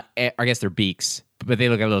 Yeah. I guess they're beaks, but they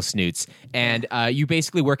look like little snoots. And you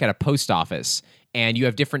basically work at a post office. And you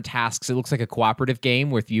have different tasks. It looks like a cooperative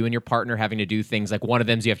game with you and your partner having to do things. Like one of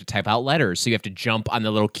them is you have to type out letters. So you have to jump on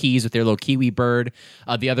the little keys with your little kiwi bird.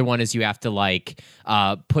 The other one is you have to like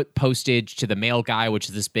put postage to the mail guy, which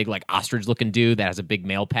is this big like ostrich looking dude that has a big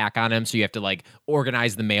mail pack on him. So you have to like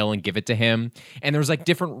organize the mail and give it to him. And there's like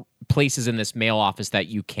different places in this mail office that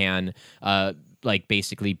you can like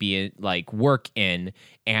basically be in, like work in,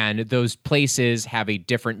 and those places have a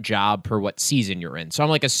different job per what season you're in. So I'm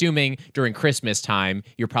like assuming during Christmas time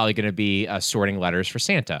you're probably going to be sorting letters for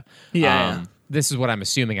Santa. Yeah. This is what I'm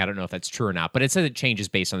assuming. I don't know if that's true or not, but it says it changes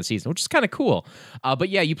based on the season, which is kind of cool. But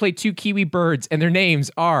yeah, you play two kiwi birds, and their names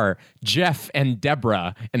are Jeff and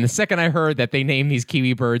Deborah. And the second I heard that they named these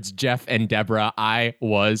kiwi birds Jeff and Deborah, I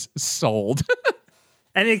was sold.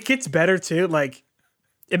 And it gets better too. Like,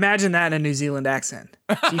 imagine that in a New Zealand accent.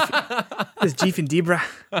 This Jeff and Deborah.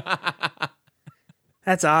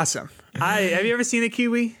 That's awesome. Have you ever seen a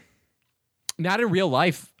kiwi? Not in real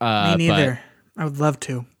life. Me neither. I would love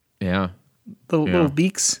to. Yeah. Little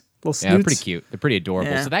beaks, little snoots. Yeah, they're pretty cute. They're pretty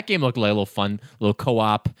adorable. Yeah. So that game looked like a little fun, little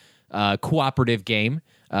co-op, cooperative game.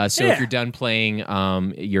 So if you're done playing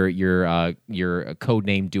your code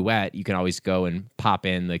name Duet, you can always go and pop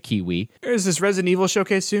in the Kiwi. There's this Resident Evil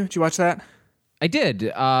showcase too. Did you watch that? I did,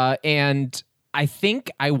 and I think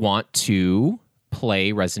I want to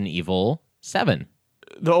play Resident Evil 7.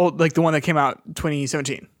 The old, like the one that came out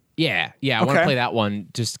 2017. Yeah, I want to play that one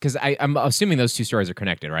just because I'm assuming those two stories are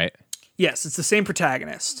connected, right? Yes, it's the same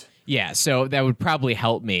protagonist. Yeah, so that would probably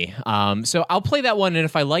help me. So I'll play that one, and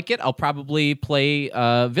if I like it, I'll probably play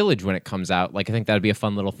Village when it comes out. Like, I think that would be a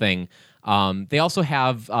fun little thing. They also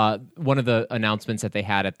have one of the announcements that they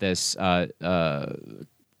had at this,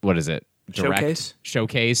 what is it?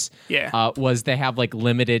 Showcase. Yeah. Was they have like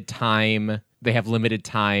limited time. They have limited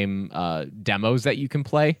time demos that you can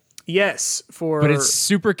play. Yes, but it's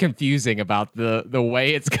super confusing about the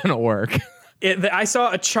way it's gonna work. I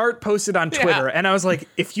saw a chart posted on Twitter, and I was like,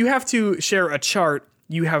 if you have to share a chart,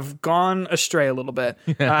 you have gone astray a little bit.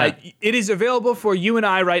 It is available for you and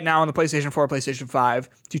I right now on the PlayStation 4, PlayStation 5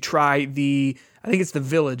 to try I think it's the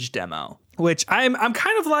Village demo, which I'm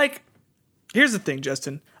kind of like, here's the thing,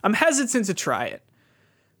 Justin. I'm hesitant to try it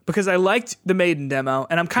because I liked the Maiden demo,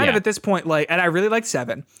 and I'm kind of at this point like, and I really liked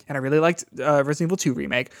 7, and I really liked Resident Evil 2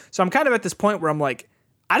 remake. So I'm kind of at this point where I'm like,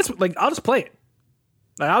 I'll just play it.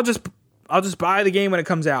 Like, I'll just buy the game when it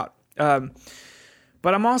comes out. But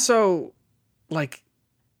I'm also like,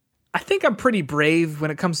 I think I'm pretty brave when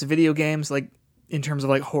it comes to video games, like in terms of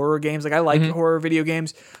like horror games. Like I like horror video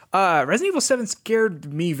games. Resident Evil 7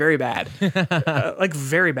 scared me very bad. Like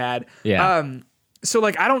very bad. Yeah. So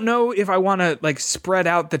like, I don't know if I want to like spread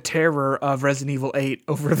out the terror of Resident Evil 8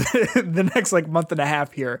 over the next like month and a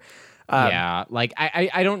half here. Yeah. Like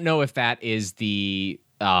I don't know if that is the,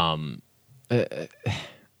 I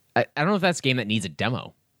don't know if that's a game that needs a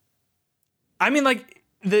demo. I mean, like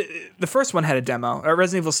the first one had a demo, or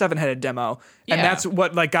Resident Evil 7 had a demo, and that's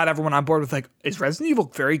what like got everyone on board with like, is Resident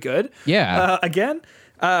Evil very good? Yeah. Again.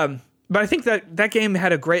 But I think that game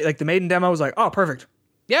had a great, like the Maiden demo was like, oh, perfect.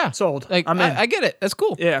 Yeah. Sold. Like I'm in. I get it. That's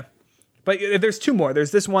cool. Yeah. But there's 2 more.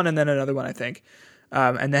 There's this one and then another one, I think.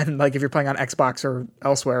 And then like if you're playing on Xbox or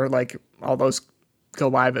elsewhere, like all those go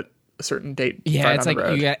live at a certain date. Yeah, it's like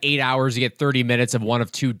you got 8 hours, you get 30 minutes of one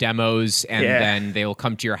of 2 demos, and then they will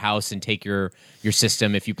come to your house and take your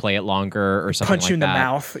system if you play it longer or something like that. Punch you in the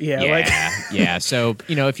mouth. Yeah. Yeah. So,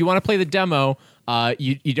 if you want to play the demo,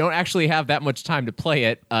 you don't actually have that much time to play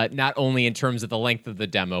it, not only in terms of the length of the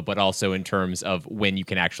demo, but also in terms of when you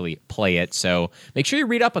can actually play it. So make sure you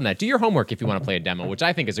read up on that. Do your homework if you want to play a demo, which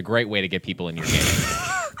I think is a great way to get people in your game.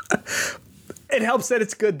 It helps that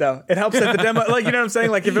it's good though. It helps that the demo, like, you know what I'm saying?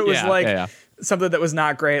 Like if it was something that was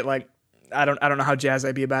not great, like I don't know how jazzed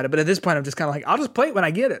I'd be about it. But at this point, I'm just kind of like, I'll just play it when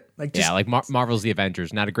I get it. Like Marvel's The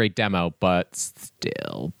Avengers, not a great demo, but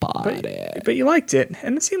still bought it. But you liked it,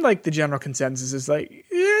 and it seemed like the general consensus is like,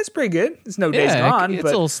 yeah, it's pretty good. It's no Days Gone. It's a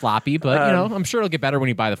little sloppy, but I'm sure it'll get better when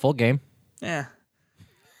you buy the full game. Yeah.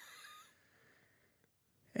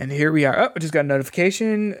 And here we are. Oh, I just got a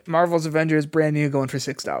notification. Marvel's Avengers, brand new, going for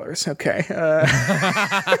 $6. Okay.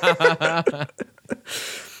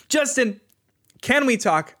 Justin, can we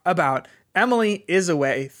talk about Emily is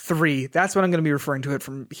Away 3? That's what I'm going to be referring to it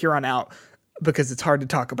from here on out, because it's hard to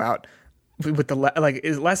talk about with the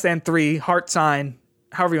is less than 3 heart sign,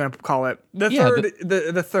 however you want to call it. The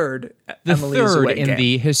third Emily is Away game.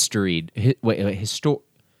 The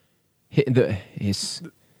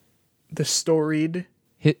The storied.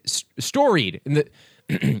 Storied.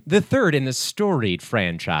 The third in the storied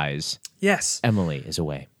franchise. Yes. Emily is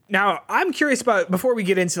Away. Now, I'm curious about, before we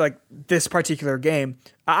get into like this particular game,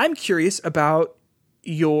 I'm curious about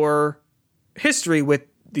your history with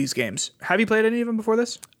these games. Have you played any of them before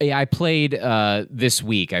this? Yeah, I played this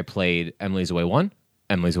week. I played Emily's Away 1,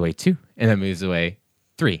 Emily's Away 2, and Emily's Away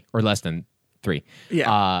 3, or less than 3.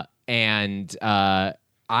 Yeah. I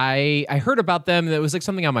heard about them. That was like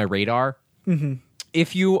something on my radar. Mm-hmm.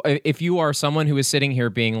 If you are someone who is sitting here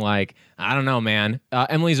being like, I don't know, man,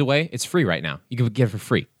 Emily's Away, it's free right now. You can get it for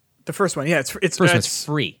free. The first one, yeah, it's first one's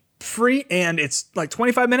free. Free, and it's like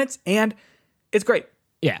 25 minutes, and it's great.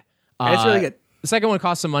 Yeah, it's really good. The second one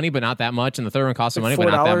costs some money, but not that much, and the third one costs some money, but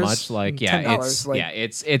not that much. Like, yeah,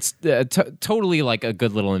 $10, it's totally like a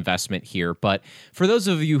good little investment here. But for those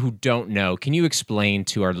of you who don't know, can you explain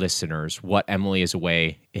to our listeners what Emily is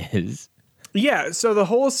Away is? Yeah, so the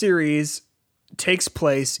whole series takes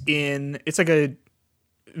place it's like a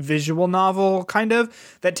visual novel kind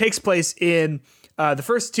of that takes place in the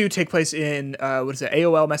first two take place in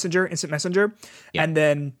AOL Messenger, Instant Messenger, and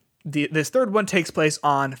then this third one takes place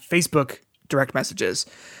on Facebook direct messages.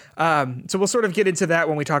 So we'll sort of get into that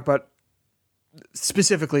when we talk about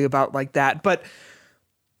specifically about like that, but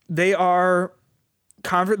they are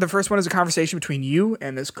the first one is a conversation between you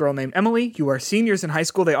and this girl named Emily. You are seniors in high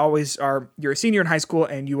school. They always are. You're a senior in high school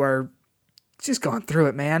and you are just going through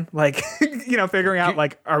it, man. Like, figuring out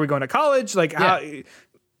like, are we going to college? Like how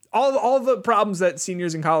all the problems that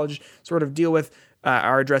seniors in college sort of deal with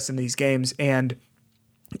are addressed in these games. And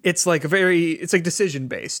it's like it's like decision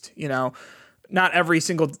based, not every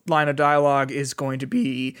single line of dialogue is going to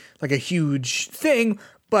be like a huge thing,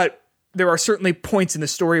 but there are certainly points in the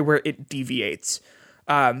story where it deviates.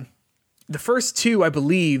 The first two, I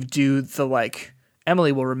believe, do the like,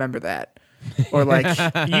 Emily will remember that. Or like,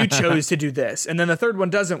 you chose to do this. And then the third one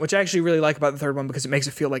doesn't, which I actually really like about the third one because it makes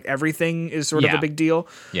it feel like everything is sort of a big deal.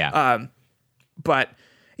 Yeah. But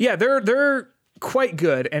yeah, they're quite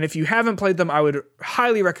good. And if you haven't played them, I would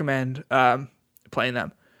highly recommend playing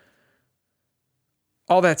them.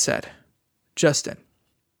 All that said, Justin,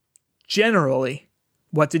 generally,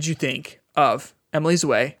 what did you think of Emily's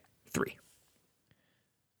Away 3?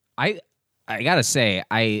 I gotta say,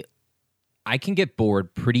 I can get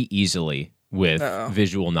bored pretty easily with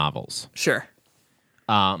visual novels. Sure.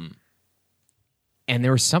 And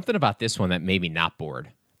there was something about this one that made me not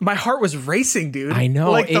bored. My heart was racing, dude. I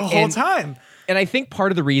know. Like the whole time. And I think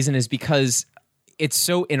part of the reason is because it's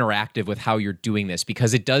so interactive with how you're doing this,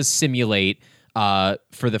 because it does simulate,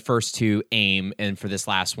 for the first two, AIM, and for this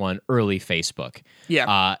last one, early Facebook.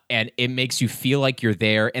 Yeah. And it makes you feel like you're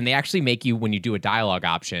there. And they actually make you, when you do a dialogue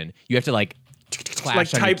option, you have to like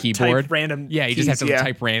clash on your keyboard. Type random you keys, just have to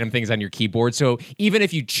type random things on your keyboard. So even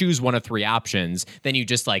if you choose one of three options, then you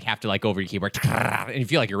just like have to like over your keyboard, and you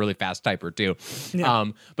feel like you're a really fast typer too. Yeah.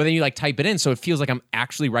 But then you like type it in, so it feels like I'm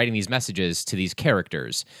actually writing these messages to these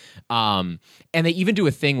characters. And they even do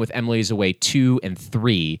a thing with Emily's Away 2 and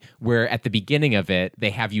 3, where at the beginning of it,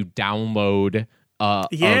 they have you download a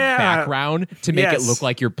background to make it look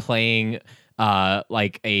like you're playing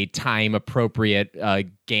like a time appropriate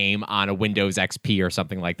game on a Windows XP or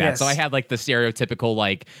something like that. Yes. So I had like the stereotypical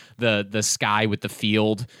like the sky with the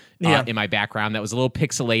field in my background that was a little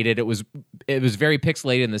pixelated. It was very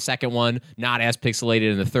pixelated in the second one, not as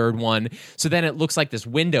pixelated in the third one. So then it looks like this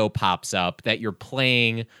window pops up that you're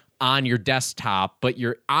playing on your desktop, but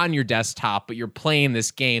you're playing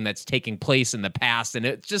this game that's taking place in the past. And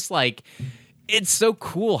it's just like, it's so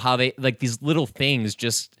cool how they like these little things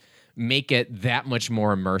just make it that much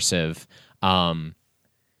more immersive.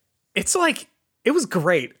 It's like, it was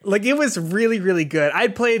great. Like, it was really, really good.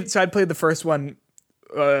 I'd played the first one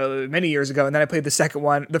many years ago, and then I played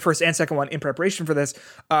the first and second one in preparation for this.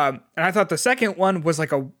 And I thought the second one was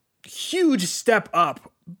like a huge step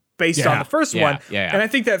up based on the first one. Yeah. And I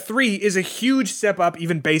think that 3 is a huge step up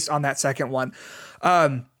even based on that second one.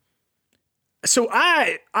 So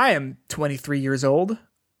I am 23 years old.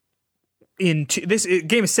 This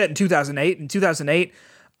game is set in 2008. In 2008,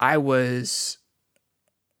 I was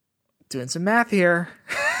doing some math here.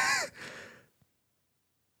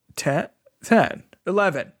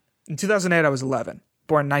 11. In 2008, I was 11,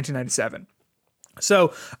 born in 1997.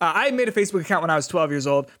 So I made a Facebook account when I was 12 years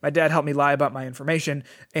old. My dad helped me lie about my information.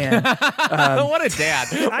 And what a dad.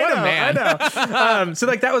 What a man. I know. So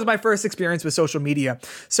like that was my first experience with social media.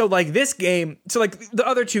 So like this game, so like the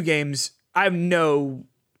other two games, I have no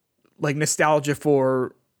like nostalgia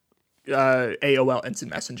for AOL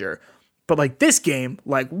Instant Messenger. But like this game,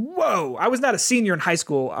 like, whoa, I was not a senior in high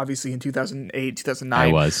school, obviously in 2008, 2009. I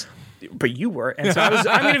was. But you were. And so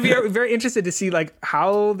I'm going to be very interested to see like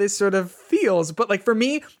how this sort of feels. But like for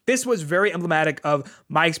me, this was very emblematic of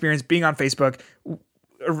my experience being on Facebook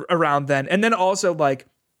around then. And then also like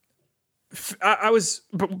I was,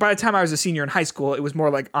 by the time I was a senior in high school, it was more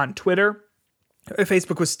like on Twitter.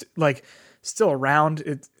 Facebook was like still around.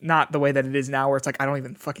 It's not the way that it is now where it's like, I don't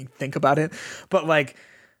even fucking think about it. But like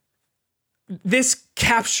this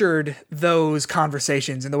captured those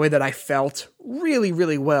conversations in the way that I felt really,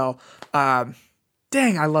 really well. Dang,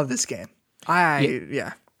 I love this game.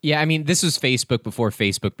 Yeah. Yeah, I mean, this was Facebook before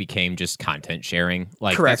Facebook became just content sharing.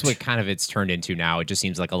 Like, Correct. That's what kind of it's turned into now. It just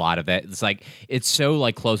seems like a lot of it. It's like, it's so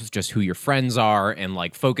like close with just who your friends are and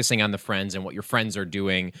like focusing on the friends and what your friends are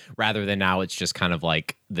doing rather than now it's just kind of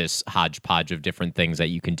like this hodgepodge of different things that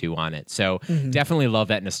you can do on it. So definitely love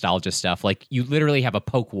that nostalgia stuff. Like you literally have a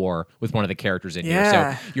poke war with one of the characters in here.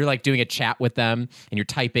 So you're like doing a chat with them and you're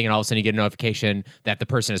typing and all of a sudden you get a notification that the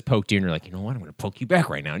person has poked you and you're like, you know what, I'm going to poke you back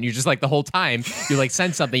right now. And you're just like the whole time you like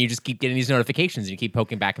send something, you just keep getting these notifications and you keep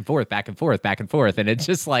poking back and forth, back and forth, back and forth. And it's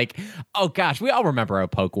just like, oh gosh, we all remember our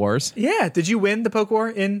poke wars. Yeah. Did you win the poke war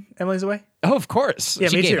in Emily's Away? Oh, of course. Yeah,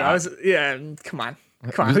 She me gave too. up. Come on.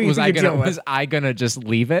 Who you Was think you're dealing with? was I gonna just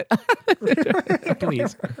leave it?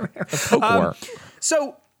 Please. A poke war.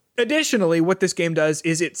 So additionally, what this game does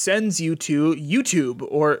is it sends you to YouTube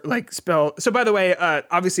or like spell. So by the way,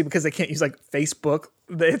 obviously because they can't use like Facebook,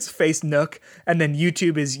 it's Face Nook, and then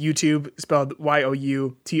YouTube is YouTube spelled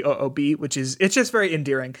YOUTOOB, which is it's just very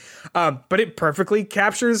endearing. But it perfectly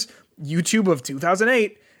captures YouTube of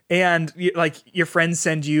 2008, and like your friends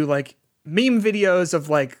send you like meme videos of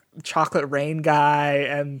like Chocolate Rain guy,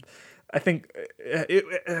 and I think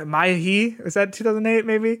He is that 2008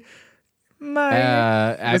 maybe.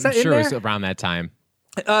 I'm sure it was around that time.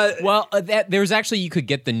 There's actually you could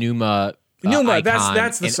get the Numa. Icon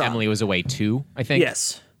that's the in song. Emily Was Away too, I think.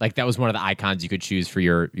 Yes. Like that was one of the icons you could choose for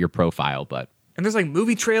your profile, but and there's like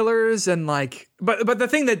movie trailers and like but the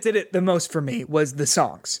thing that did it the most for me was the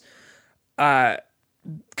songs.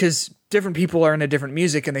 Because different people are into different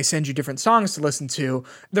music and they send you different songs to listen to.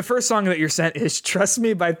 The first song that you're sent is Trust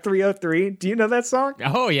Me by 303. Do you know that song?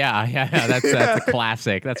 Oh yeah. That's a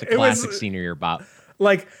classic. That's a classic senior year bop.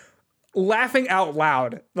 Like laughing out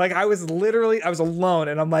loud. Like I was alone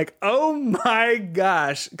and I'm like, oh my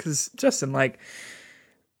gosh. Because Justin, like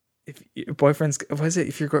if your boyfriend's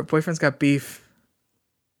got beef,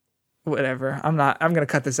 whatever. I'm going to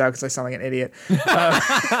cut this out because I sound like an idiot.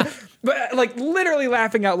 But like literally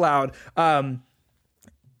laughing out loud. I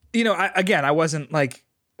wasn't like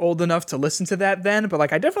old enough to listen to that then, but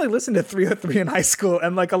like I definitely listened to 303 in high school,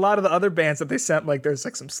 and like a lot of the other bands that they sent, like there's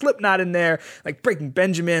like some Slipknot in there, like Breaking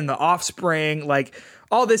Benjamin, The Offspring, like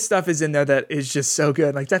all this stuff is in there that is just so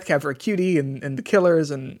good. Like Death Cab for a Cutie and The Killers,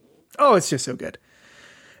 and it's just so good.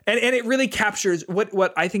 And it really captures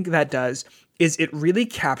what I think that does is it really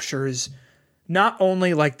captures not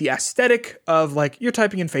only like the aesthetic of like you're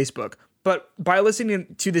typing in Facebook, but by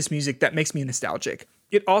listening to this music that makes me nostalgic.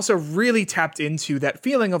 It also really tapped into that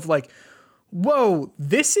feeling of like, whoa,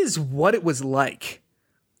 this is what it was like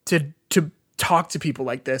to talk to people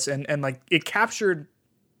like this. And like it captured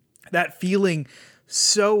that feeling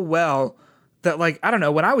so well that like, I don't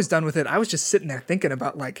know, when I was done with it, I was just sitting there thinking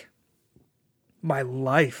about like my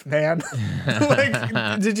life, man.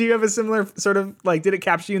 Like, did you have a similar sort of like, did it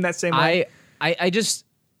capture you in that same way? I just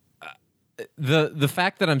the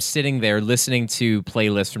fact that I'm sitting there listening to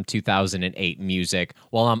playlists from 2008 music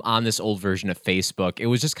while I'm on this old version of Facebook, it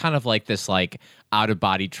was just kind of like this like out of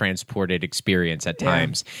body transported experience at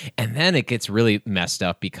times. And then it gets really messed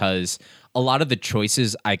up because a lot of the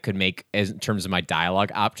choices I could make in terms of my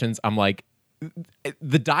dialogue options, I'm like,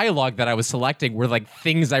 the dialogue that I was selecting were like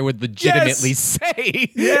things I would legitimately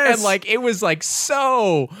say. Yes. And like, it was like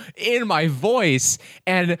so in my voice,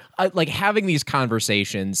 and like having these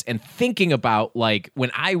conversations and thinking about like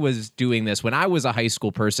when I was doing this, when I was a high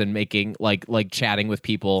school person making like chatting with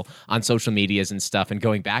people on social medias and stuff and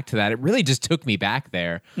going back to that, it really just took me back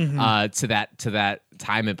there to that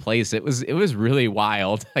time and place. It was really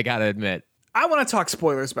wild. I gotta admit. I want to talk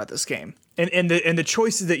spoilers about this game and the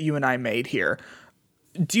choices that you and I made here.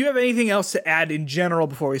 Do you have anything else to add in general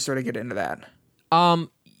before we sort of get into that?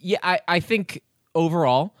 Yeah, I think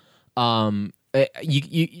overall,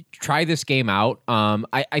 you try this game out.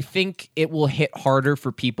 I think it will hit harder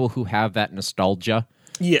for people who have that nostalgia.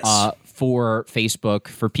 Yes. For Facebook,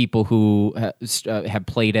 for people who have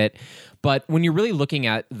played it. But when you're really looking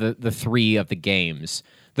at the three of the games,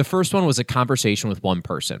 the first one was a conversation with one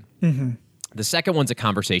person. Mm-hmm. The second one's a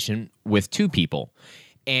conversation with two people.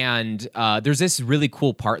 And there's this really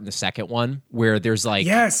cool part in the second one where there's like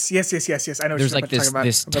yes. I know. What there's you're like talking about.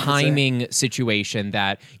 this timing situation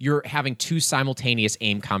that you're having two simultaneous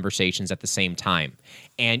aim conversations at the same time,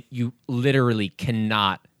 and you literally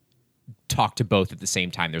cannot talk to both at the same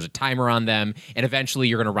time. There's a timer on them, and eventually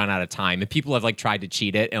you're going to run out of time. And people have like tried to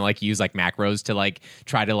cheat it and like use like macros to like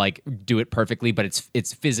try to like do it perfectly, but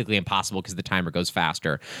it's physically impossible because the timer goes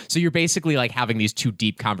faster. So you're basically like having these two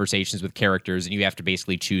deep conversations with characters, and you have to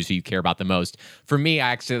basically choose who you care about the most. For me,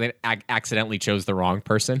 I accidentally chose the wrong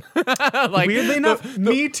person. Like, weirdly enough,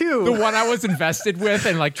 me too. The one I was invested with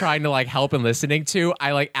and like trying to like help and listening to,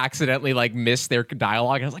 I like accidentally like missed their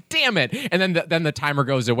dialogue. And I was like, damn it! And then the timer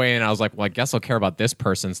goes away, and I was like, well, I guess I'll care about this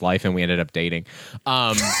person's life, and we ended up dating.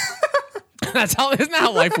 Isn't that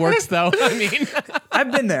how life works, though? I mean,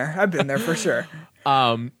 I've been there for sure.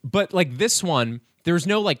 But like this one, there's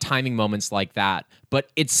no like timing moments like that,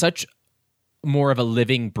 but it's such more of a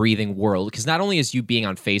living, breathing world, because not only is you being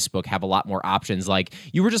on Facebook have a lot more options, like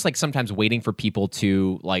you were just like sometimes waiting for people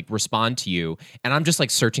to like respond to you, and I'm just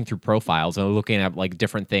like searching through profiles and looking at like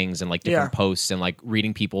different things and like different posts and like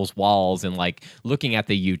reading people's walls and like looking at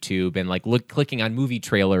the YouTube and like clicking on movie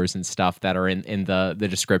trailers and stuff that are in the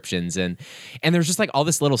descriptions, and there's just like all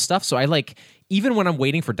this little stuff. So I like, even when I'm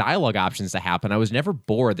waiting for dialogue options to happen, I was never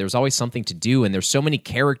bored. There's always something to do, and there's so many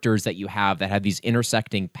characters that you have that have these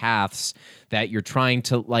intersecting paths that you're trying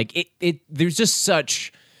to like. There's just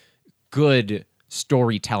such good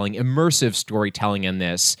storytelling, immersive storytelling in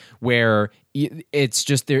this, where it's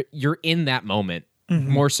just there. You're in that moment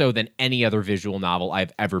more so than any other visual novel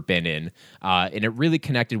I've ever been in, and it really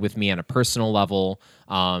connected with me on a personal level.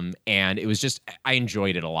 And it was just, I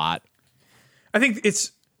enjoyed it a lot. I think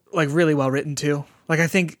it's like really well written too. Like I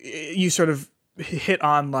think you sort of hit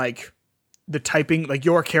on like the typing, like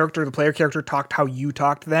your character, the player character talked how you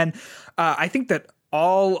talked then. I think that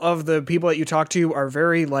all of the people that you talk to are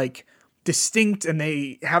very like distinct, and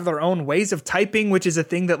they have their own ways of typing, which is a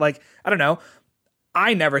thing that like, I don't know,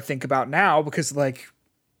 I never think about now because like,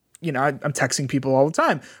 you know, I'm texting people all the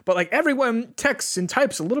time, but like everyone texts and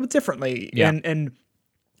types a little bit differently. Yeah. And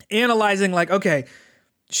analyzing like, okay,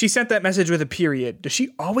 she sent that message with a period. Does she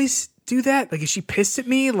always do that? Like, is she pissed at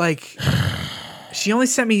me? Like, she only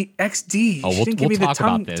sent me XD. Oh, we'll talk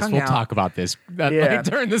about this. We'll talk about this like,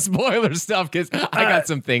 during the spoiler stuff, because I got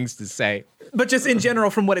some things to say. But just in general,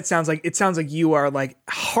 from what it sounds like you are like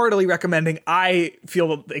heartily recommending. I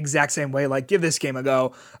feel the exact same way. Like, give this game a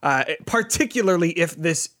go, particularly if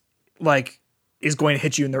this like is going to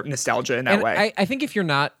hit you in the nostalgia in that way. I think if you're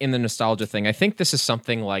not in the nostalgia thing, I think this is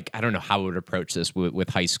something like, I don't know how I would approach this with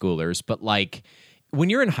high schoolers, but like when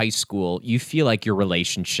you're in high school, you feel like your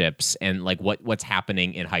relationships and like what's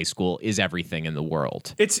happening in high school is everything in the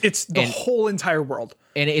world. It's the whole entire world.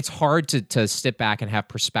 And it's hard to step back and have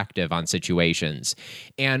perspective on situations.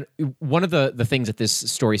 And one of the things that this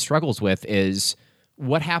story struggles with is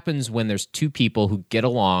what happens when there's two people who get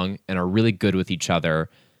along and are really good with each other,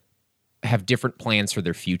 have different plans for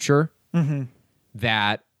their future,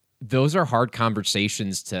 that those are hard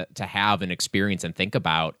conversations to have and experience and think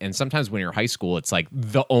about. And sometimes when you're in high school, it's like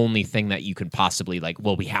the only thing that you can possibly like,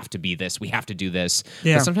 well, we have to be this, we have to do this.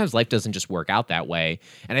 Yeah. But sometimes life doesn't just work out that way.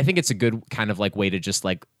 And I think it's a good kind of like way to just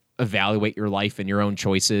like evaluate your life and your own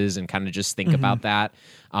choices and kind of just think about that.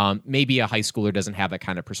 Maybe a high schooler doesn't have that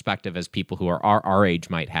kind of perspective as people who are our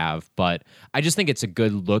age might have, but I just think it's a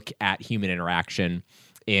good look at human interaction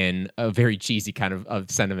in a very cheesy kind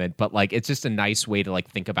of sentiment, but like it's just a nice way to like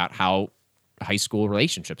think about how high school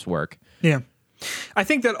relationships work. Yeah. I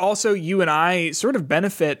think that also you and I sort of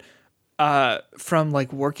benefit from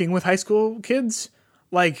like working with high school kids.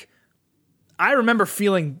 Like I remember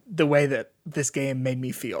feeling the way that this game made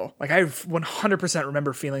me feel. Like I 100%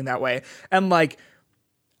 remember feeling that way. And like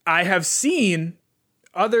I have seen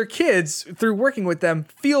other kids through working with them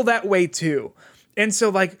feel that way too. And so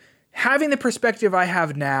like having the perspective I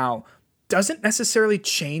have now doesn't necessarily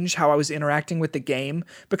change how I was interacting with the game,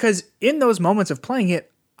 because in those moments of playing it,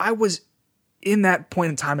 I was in that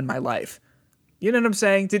point in time in my life. You know what I'm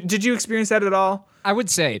saying? Did you experience that at all? I would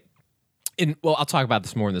say, well, I'll talk about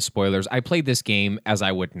this more in the spoilers. I played this game as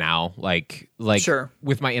I would now, like sure,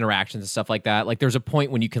 with my interactions and stuff like that. Like there's a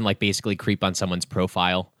point when you can like basically creep on someone's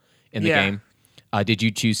profile in the game. Did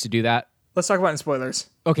you choose to do that? Let's talk about it in spoilers.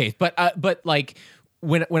 Okay, but like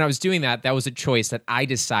when I was doing that, that was a choice that I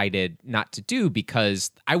decided not to do because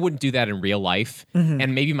I wouldn't do that in real life.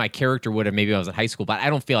 And maybe my character would have, maybe I was in high school, but I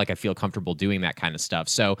don't feel like I feel comfortable doing that kind of stuff.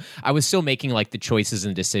 So I was still making like the choices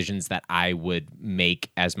and decisions that I would make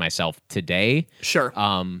as myself today. Sure.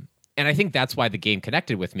 And And I think that's why the game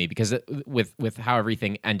connected with me, because with how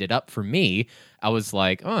everything ended up for me, I was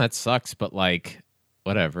like, oh, that sucks, but like,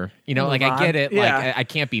 whatever. You know, like, I get it. Yeah. Like, I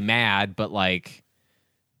can't be mad, but like,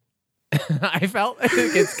 I felt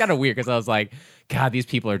it's kind of weird because I was like, God, these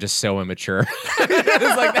people are just so immature.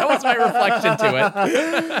 It's like, that was my reflection to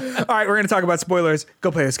it. All right, we're going to talk about spoilers. Go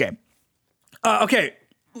play this game. Okay,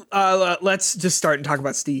 let's just start and talk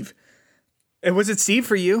about Steve. Was it Steve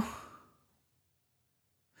for you?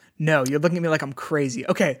 No, you're looking at me like I'm crazy.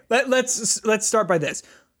 Okay, let's start by this.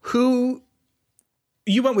 Who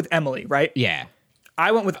you went with Emily, right? Yeah.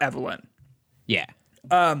 I went with Evelyn. Yeah.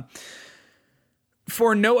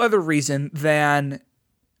 For no other reason than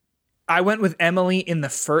I went with Emily in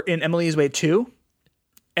Emily is Away 2,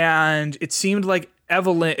 and it seemed like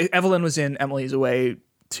Evelyn was in Emily is Away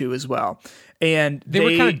 2 as well. And they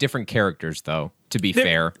were kind of different characters, though, to be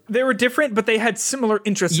fair. They were different, but they had similar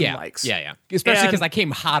interests and likes. Yeah. Especially because I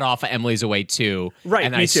came hot off of Emily's Away 2. Right,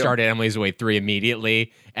 and me I too. started Emily's Away 3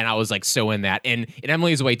 immediately, and I was like so in that. And in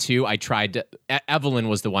Emily's Away 2, Evelyn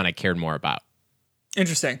was the one I cared more about.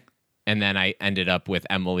 Interesting. And then I ended up with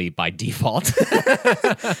Emily by default.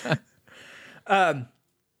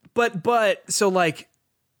 But so like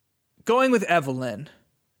going with Evelyn,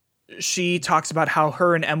 she talks about how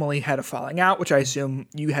her and Emily had a falling out, which I assume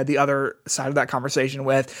you had the other side of that conversation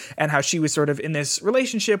with, and how she was sort of in this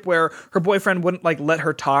relationship where her boyfriend wouldn't like let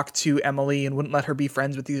her talk to Emily and wouldn't let her be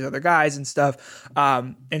friends with these other guys and stuff.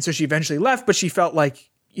 And so she eventually left, but she felt like,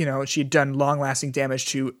 you know, she'd done long lasting damage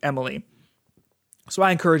to Emily. So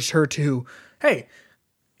I encouraged her to, hey,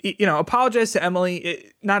 you know, apologize to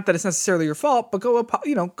Emily. Not that it's necessarily your fault, but go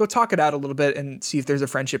talk it out a little bit and see if there's a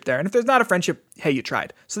friendship there. And if there's not a friendship, hey, you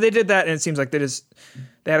tried. So they did that, and it seems like they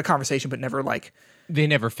had a conversation, but never like they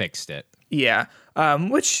never fixed it. Yeah.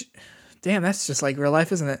 Which, damn, that's just like real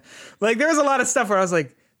life, isn't it? Like there was a lot of stuff where I was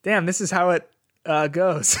like, damn, this is how it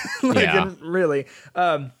goes. Really.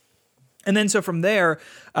 And then so from there,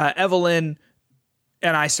 Evelyn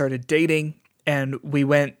and I started dating, and we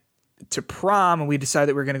went to prom, and we decided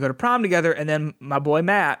that we were going to go to prom together. And then my boy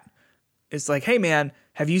Matt is like, hey man,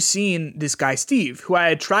 have you seen this guy Steve, who I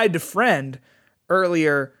had tried to friend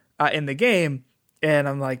earlier in the game? And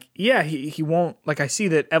I'm like, yeah, he won't, like, I see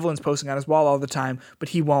that Evelyn's posting on his wall all the time, but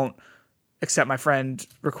he won't accept my friend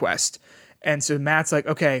request. And so Matt's like,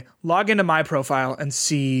 okay, log into my profile and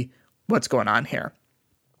see what's going on here.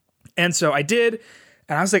 And so I did.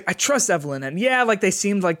 And I was like, I trust Evelyn. And yeah, like they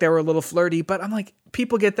seemed like they were a little flirty, but I'm like,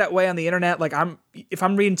 people get that way on the internet. Like if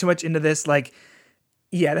I'm reading too much into this, like,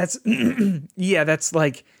 yeah, that's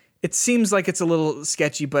like, it seems like it's a little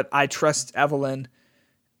sketchy, but I trust Evelyn,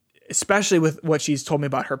 especially with what she's told me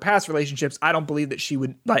about her past relationships. I don't believe that she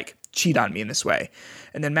would like cheat on me in this way.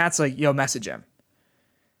 And then Matt's like, yo, message him.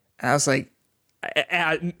 And I was like,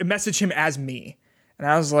 message him as me. And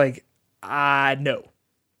I was like, no.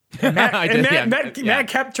 And Matt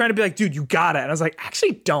kept trying to be like, dude, you got it. And I was like,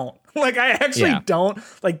 actually don't. Like, I actually don't.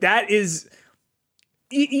 Like, that is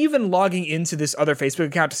even logging into this other Facebook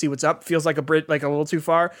account to see what's up feels like a little too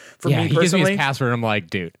far for me personally. He gives me his password, and I'm like,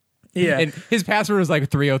 dude. Yeah. And his password was like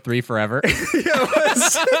 303 forever.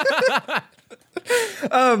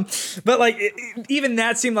 But like even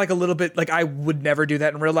that seemed like a little bit like I would never do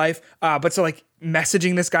that in real life. But so like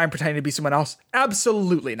messaging this guy and pretending to be someone else,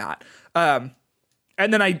 absolutely not. And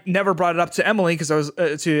then I never brought it up to Emily because I was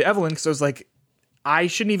to Evelyn because I was like, I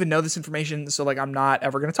shouldn't even know this information, so like I'm not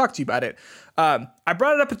ever going to talk to you about it. I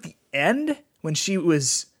brought it up at the end when she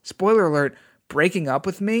was, spoiler alert, breaking up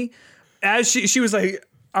with me. As she was like,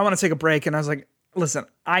 I want to take a break, and I was like, listen,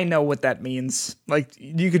 I know what that means. Like,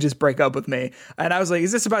 you could just break up with me. And I was like,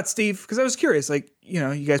 is this about Steve? Because I was curious. Like, you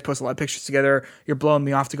know, you guys post a lot of pictures together. You're blowing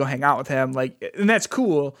me off to go hang out with him. Like, and that's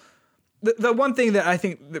cool. The one thing that I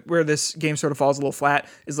think that where this game sort of falls a little flat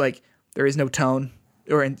is like there is no tone,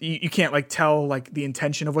 or you can't like tell like the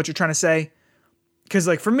intention of what you're trying to say. Because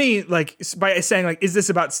like for me, like by saying like, is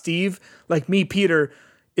this about Steve? Like me, Peter,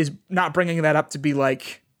 is not bringing that up to be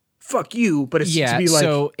like, fuck you, but it's to be like.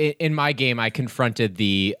 So in my game, I confronted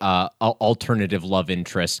the alternative love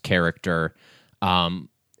interest character, and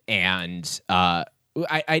I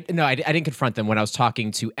didn't confront them when I was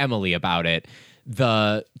talking to Emily about it.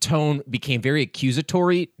 The tone became very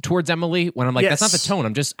accusatory towards Emily when I'm like, that's not the tone.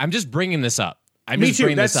 I'm just bringing this up. I'm just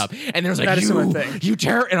bringing this up. And there's like, you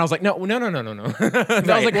terror. And I was like, no. That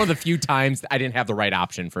was like one of the few times I didn't have the right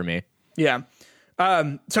option for me. Yeah.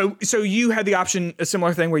 So you had the option, a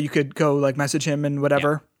similar thing where you could go like message him and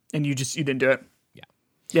whatever, and you didn't do it. Yeah.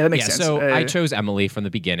 Yeah, that makes sense. So I chose Emily from the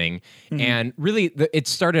beginning, and really, it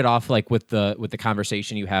started off like with the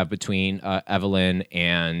conversation you have between Evelyn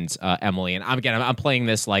and Emily. And I'm playing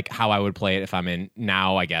this like how I would play it if I'm in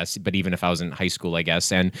now, I guess, but even if I was in high school, I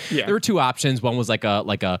guess. And there were two options. One was like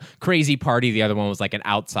a crazy party. The other one was like an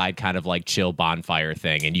outside kind of like chill bonfire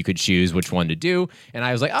thing, and you could choose which one to do. And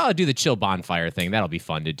I was like, oh, I'll do the chill bonfire thing. That'll be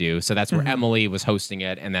fun to do. So that's where Emily was hosting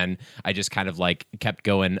it, and then I just kind of like kept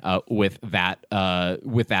going with that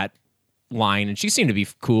line, and she seemed to be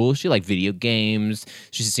cool. She liked video games.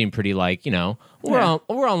 She seemed pretty like, we're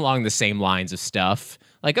along the same lines of stuff.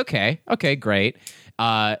 Like, okay, great.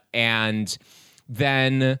 And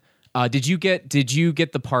then did you get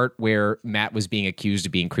the part where Matt was being accused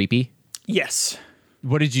of being creepy? Yes.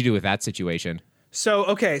 What did you do with that situation? So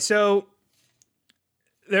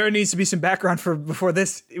there needs to be some background before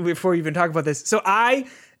we even talk about this. So I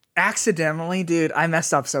accidentally, dude, I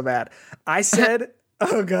messed up so bad. I said,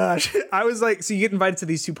 oh gosh, I was like, so you get invited to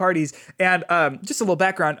these two parties, and just a little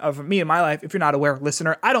background of me and my life. If you're not aware,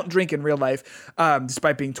 listener, I don't drink in real life,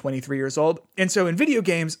 despite being 23 years old. And so in video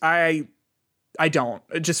games, I don't,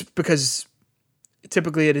 just because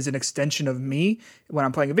typically it is an extension of me when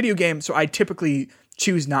I'm playing a video game. So I typically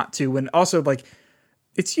choose not to. And also, like,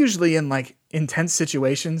 it's usually in like intense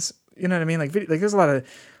situations. You know what I mean? Like there's a lot of,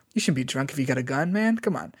 you shouldn't be drunk if you got a gun, man.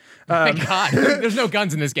 Come on. My God, there's no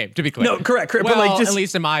guns in this game, to be clear. No, correct. Well, but like just, at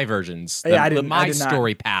least in my versions. My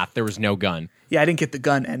story path, there was no gun. Yeah, I didn't get the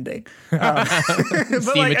gun ending.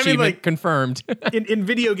 Steam achievement confirmed. in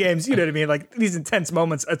video games, you know what I mean? Like these intense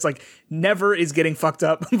moments, it's like never is getting fucked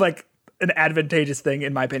up like an advantageous thing,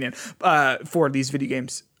 in my opinion, for these video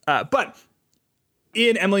games. But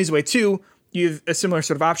in Emily's Way 2, you have a similar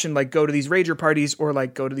sort of option, like go to these rager parties or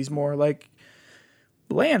like go to these more like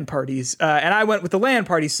LAN parties. And I went with the LAN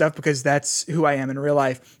party stuff because that's who I am in real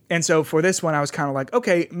life. And so for this one, I was kind of like,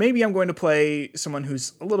 okay, maybe I'm going to play someone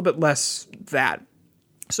who's a little bit less that.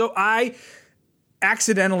 So I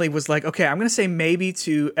accidentally was like, okay, I'm going to say maybe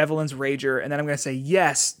to Evelyn's rager, and then I'm going to say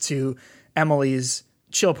yes to Emily's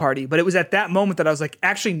chill party. But it was at that moment that I was like,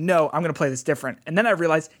 actually, no, I'm going to play this different. And then I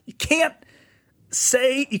realized you can't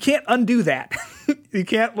undo that. You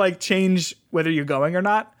can't like change whether you're going or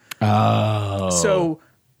not. Oh. So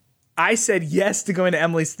I said yes to going to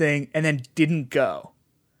Emily's thing and then didn't go.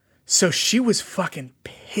 So she was fucking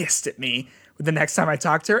pissed at me the next time I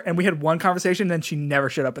talked to her, and we had one conversation, and then she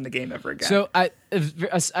never showed up in the game ever again. So I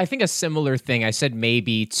think a similar thing, I said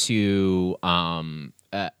maybe to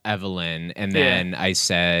Evelyn, and then I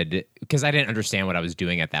said, because I didn't understand what I was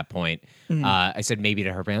doing at that point, I said maybe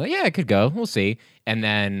to her, being like, yeah, I could go, we'll see. And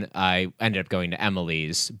then I ended up going to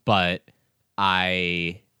Emily's, but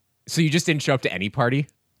so you just didn't show up to any party?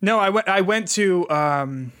 No, I went to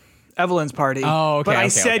Evelyn's party. Oh, okay. But I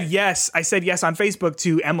said yes. I said yes on Facebook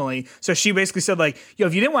to Emily. So she basically said like, yo,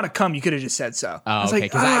 if you didn't want to come, you could have just said so. Oh, okay.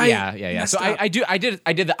 Like, yeah. So I did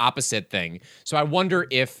the opposite thing. So I wonder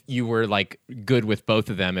if you were like good with both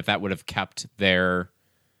of them, if that would have kept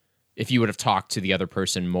if you would have talked to the other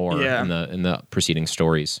person more in the preceding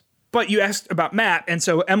stories. But you asked about Matt, and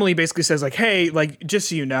so Emily basically says like, hey, like, just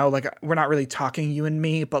so you know, like, we're not really talking, you and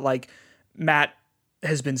me, but like Matt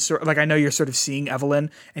has been like, I know you're sort of seeing Evelyn,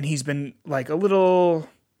 and he's been like a little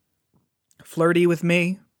flirty with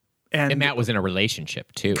me. And Matt was in a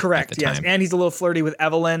relationship too. Correct. Yes. And he's a little flirty with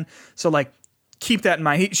Evelyn. So like, keep that in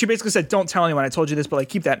mind. She basically said, don't tell anyone I told you this, but like,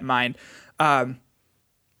 keep that in mind. And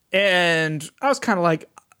I was kind of like,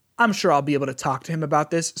 I'm sure I'll be able to talk to him about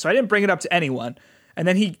this. So I didn't bring it up to anyone. And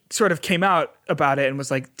then he sort of came out about it and was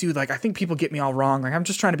like, dude, like, I think people get me all wrong. Like, I'm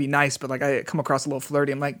just trying to be nice, but like, I come across a little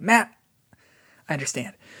flirty. I'm like, Matt, I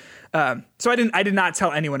understand. So I did not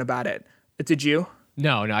tell anyone about it. Did you?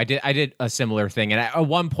 No, I did a similar thing. And at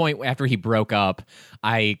one point after he broke up,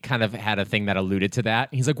 I kind of had a thing that alluded to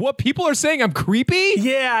that. He's like, what? People are saying I'm creepy?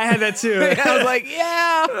 Yeah, I had that too. I was like,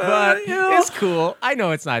 yeah, but it's cool. I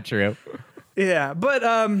know it's not true. Yeah, but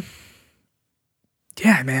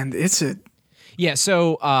yeah, man, it's a... Yeah,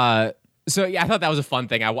 so yeah, I thought that was a fun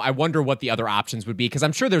thing. I wonder what the other options would be, because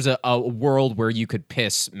I'm sure there's a world where you could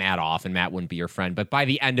piss Matt off and Matt wouldn't be your friend. But by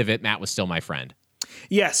the end of it, Matt was still my friend.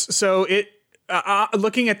 Yes. So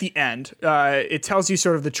looking at the end, it tells you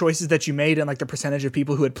sort of the choices that you made and like the percentage of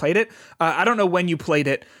people who had played it. I don't know when you played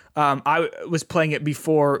it. I was playing it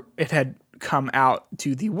before it had come out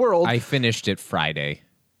to the world. I finished it Friday.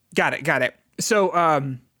 Got it.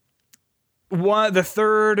 So the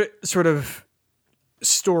third sort of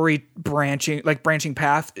story branching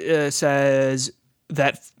path says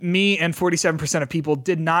that me and 47% of people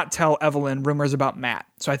did not tell Evelyn rumors about Matt.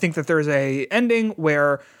 So I think that there's a ending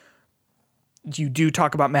where you do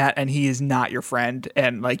talk about Matt and he is not your friend,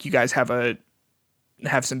 and like you guys have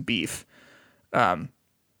some beef.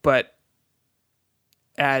 But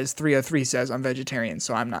as 303 says, I'm vegetarian,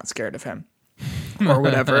 so I'm not scared of him or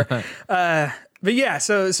whatever. But yeah,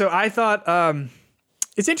 so I thought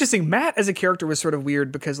it's interesting. Matt as a character was sort of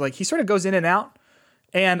weird because like he sort of goes in and out.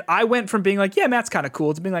 And I went from being like, yeah, Matt's kind of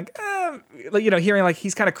cool, to being like, hearing like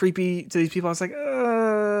he's kind of creepy to these people. I was like,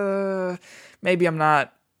 maybe I'm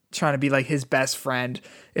not trying to be like his best friend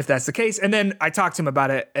if that's the case. And then I talked to him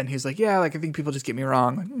about it, and he's like, yeah, like I think people just get me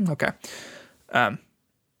wrong. Like, okay.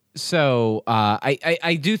 So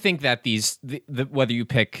I do think that whether you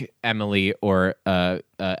pick Emily or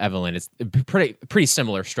Evelyn, it's pretty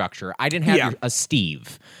similar structure. I didn't have a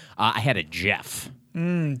Steve. I had a Jeff.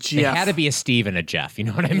 Jeff. It had to be a Steve and a Jeff. You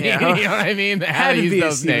know what I mean? Yeah. You know what I mean? They had to use be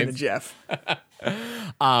those a Steve names. and a Jeff.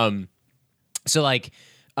 So like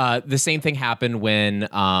the same thing happened when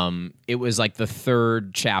it was like the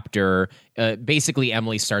third chapter. Basically,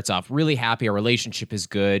 Emily starts off really happy. Our relationship is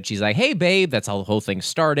good. She's like, hey, babe. That's how the whole thing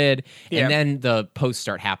started. Yeah. And then the posts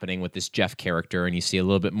start happening with this Jeff character, and you see a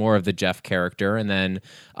little bit more of the Jeff character. And then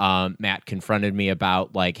Matt confronted me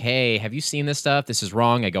about like, hey, have you seen this stuff? This is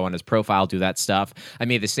wrong. I go on his profile, do that stuff. I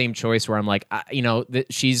made the same choice where I'm like,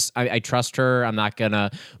 I trust her. I'm not gonna.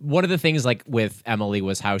 One of the things like with Emily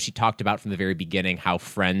was how she talked about from the very beginning how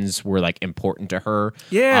friends were like important to her.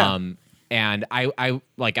 Yeah. And I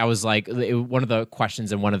was like, one of the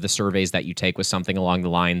questions in one of the surveys that you take was something along the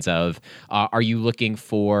lines of, are you looking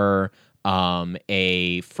for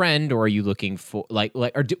a friend, or are you looking for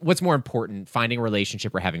what's more important, finding a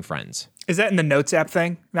relationship or having friends? Is that in the Notes app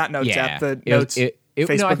thing? Not Notes app, the Notes.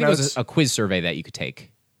 Facebook no, I think Notes? it was a quiz survey that you could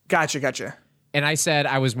take. Gotcha. And I said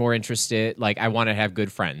I was more interested, like I want to have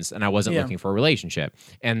good friends, and I wasn't looking for a relationship.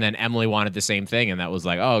 And then Emily wanted the same thing, and that was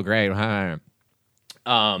like, oh, great.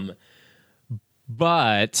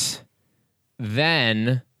 But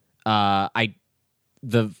then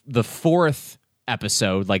the fourth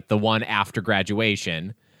episode, like the one after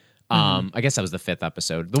graduation, I guess that was the fifth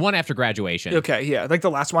episode. The one after graduation. Okay, yeah, like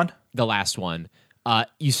the last one. The last one.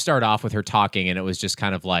 You start off with her talking, and it was just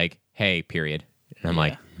kind of like, hey, period. And I'm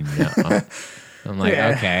like, no. I'm like,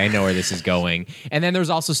 okay, I know where this is going. And then there's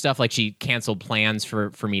also stuff like she canceled plans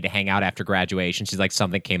for me to hang out after graduation. She's like,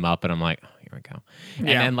 something came up, and I'm like, oh, here we go. And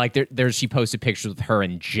then like she posted pictures with her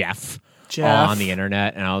and Jeff on the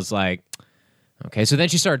internet, and I was like, okay. So then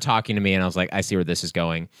she started talking to me, and I was like, I see where this is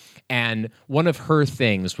going. And one of her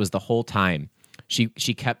things was the whole time she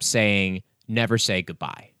kept saying, never say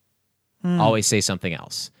goodbye. Always say something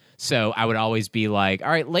else. So I would always be like, all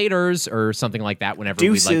right, laters, or something like that whenever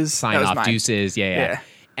we like sign off. Mine. Deuces. Yeah.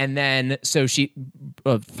 And then so she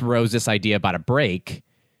throws this idea about a break,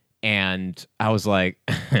 and I was like,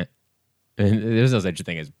 there's no such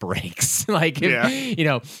thing as breaks.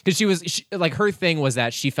 Because she was like, her thing was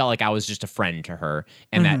that she felt like I was just a friend to her,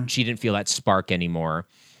 and that she didn't feel that spark anymore.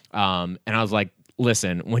 And I was like,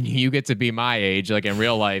 listen, when you get to be my age, like in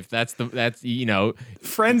real life, that's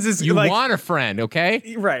friends is you like, want a friend,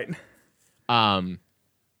 okay? Right. And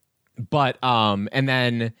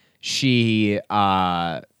then she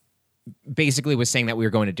basically was saying that we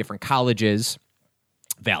were going to different colleges.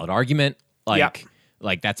 Valid argument. Like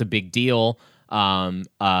that's a big deal.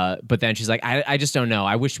 But then she's like, I just don't know.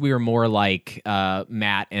 I wish we were more like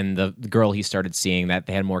Matt and the girl he started seeing, that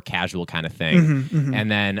they had a more casual kind of thing. And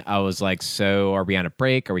then I was like, so are we on a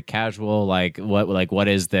break? Are we casual? Like what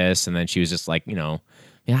is this? And then she was just like,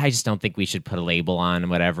 I just don't think we should put a label on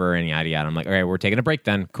whatever, and yada yada. I'm like, all right, we're taking a break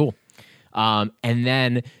then. Cool. And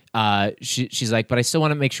then she's like, but I still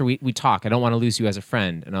want to make sure we talk. I don't want to lose you as a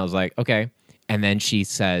friend. And I was like, okay. And then she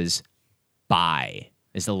says, bye.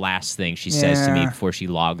 Is the last thing she says to me before she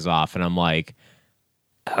logs off. And I'm like,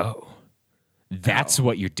 oh, that's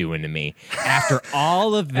what you're doing to me. After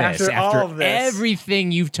all of this, after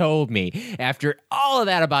everything you've told me, after all of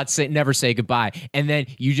that about never say goodbye, and then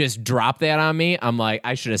you just drop that on me, I'm like,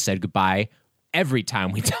 I should have said goodbye every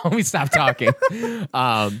time we stop talking.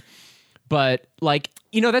 But like,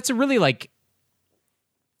 that's a really like,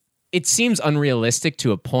 it seems unrealistic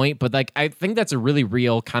to a point, but like I think that's a really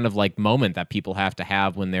real kind of like moment that people have to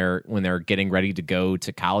have when they're getting ready to go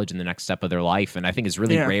to college in the next step of their life. And I think it's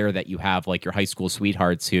really rare that you have like your high school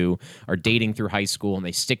sweethearts who are dating through high school and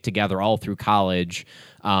they stick together all through college.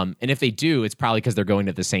 And if they do, it's probably because they're going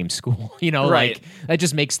to the same school. Right. Like that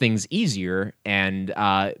just makes things easier, and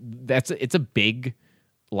it's a big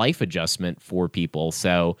life adjustment for people.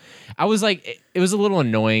 So I was like, it was a little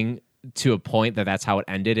annoying to a point that's how it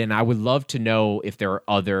ended, and I would love to know if there are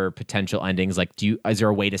other potential endings. Like, is there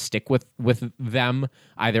a way to stick with them,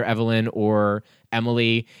 either Evelyn or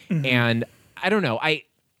Emily? And I don't know.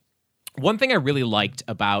 One thing I really liked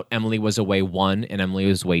about Emily Was Away 1 and Emily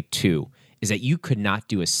Was Away 2 is that you could not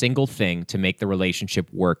do a single thing to make the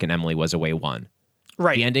relationship work in Emily Was Away 1.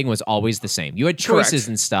 Right. The ending was always the same. You had choices Correct.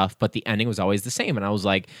 and stuff, but the ending was always the same. And I was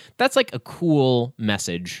like, that's like a cool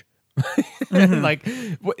message. Like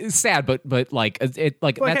sad, but like it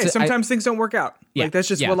like Well, that's hey, sometimes things don't work out. yeah, Like that's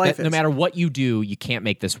just what life is. No matter what you do, you can't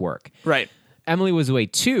make this work. Right. Emily Was Away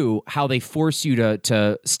 2, how they force you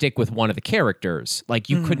to stick with one of the characters. Like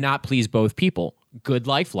you could not please both people. Good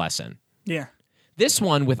life lesson. Yeah. This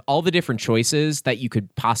one, with all the different choices that you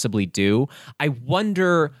could possibly do, I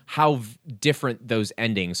wonder how different those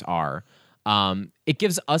endings are. It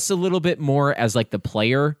gives us a little bit more as like the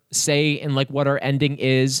player say in like what our ending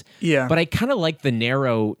is. Yeah. But I kind of like the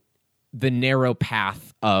narrow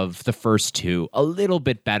path of the first two a little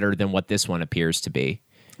bit better than what this one appears to be.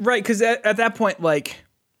 Right, because at that point, like,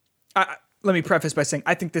 let me preface by saying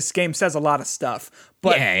I think this game says a lot of stuff,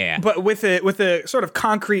 but but with a sort of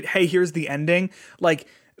concrete, hey, here's the ending, like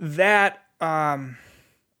that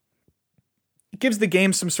gives the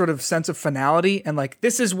game some sort of sense of finality and like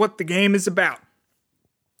this is what the game is about.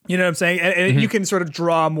 You know what I'm saying? And you can sort of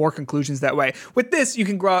draw more conclusions that way. With this, you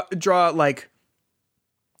can draw like,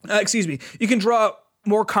 you can draw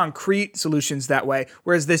more concrete solutions that way,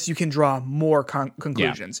 whereas this you can draw more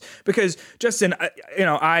conclusions. Because Justin,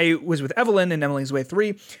 I was with Evelyn in Emily's Way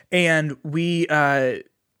 3, and we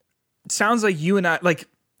sounds like you and I, like,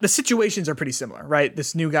 the situations are pretty similar, right?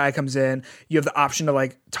 This new guy comes in, you have the option to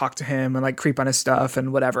like talk to him and like creep on his stuff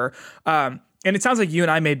and whatever. And it sounds like you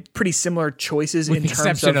and I made pretty similar choices in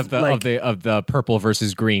terms of the purple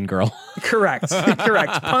versus green girl. Correct.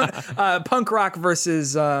 Punk rock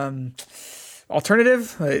versus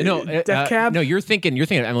alternative. Death Cab. No, you're thinking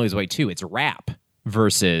of Emily's Way 2. It's rap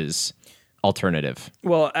versus alternative.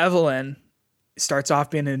 Well, Evelyn starts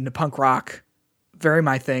off being into punk rock, very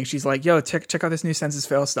my thing. She's like, "Yo, check out this new Senses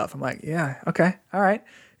Fail stuff." I'm like, "Yeah, okay, all right,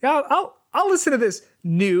 yeah, I'll listen to this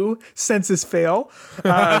new Senses Fail."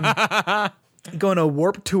 Going to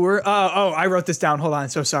Warped Tour. I wrote this down. Hold on.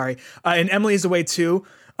 So sorry. In Emily's Away 2,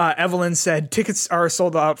 Evelyn said tickets are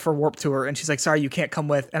sold out for Warped Tour. And she's like, sorry, you can't come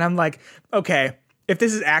with. And I'm like, okay, if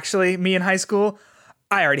this is actually me in high school,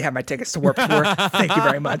 I already have my tickets to Warped Tour. Thank you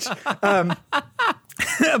very much.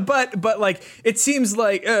 But like, it seems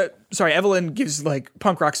like, Evelyn gives like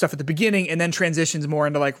punk rock stuff at the beginning and then transitions more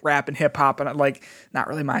into like rap and hip hop. And I'm like, not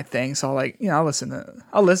really my thing. So like, I'll listen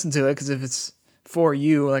to it. Cause if it's for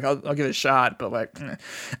you, like I'll give it a shot, but like,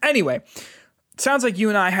 Anyway, sounds like you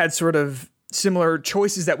and I had sort of similar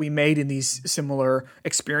choices that we made in these similar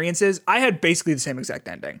experiences. I had basically the same exact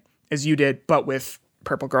ending as you did, but with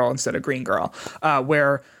purple girl instead of green girl,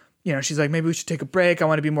 where, she's like, maybe we should take a break. I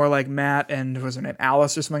want to be more like Matt and was her name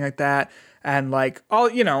Alice or something like that. And like all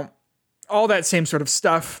that same sort of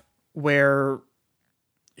stuff where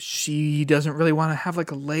she doesn't really want to have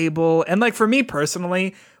like a label. And like, for me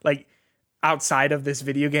personally, like, outside of this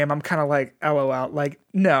video game, I'm kind of like, LOL, like,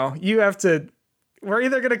 no, we're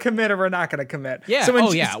either going to commit or we're not going to commit. Yeah. So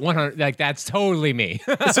 100. Like, that's totally me.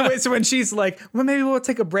 so when she's like, well, maybe we'll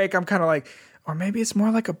take a break, I'm kind of like, or maybe it's more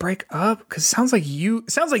like a break up. Cause it sounds like you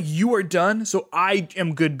are done. So I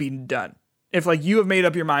am good being done. If like you have made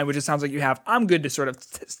up your mind, which it sounds like you have, I'm good to sort of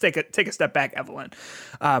take a step back, Evelyn.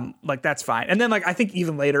 Like that's fine. And then like, I think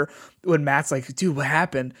even later when Matt's like, dude, what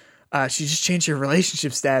happened? She just changed her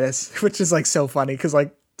relationship status, which is like so funny because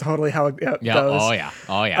like totally how it goes. Oh yeah.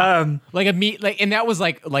 And that was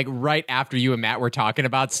like right after you and Matt were talking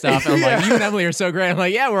about stuff. And I'm like, you and Emily are so great. I'm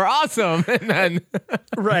like, yeah, we're awesome. And then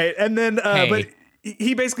right, and then hey. But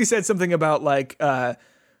he basically said something about like,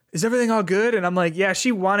 is everything all good? And I'm like, yeah.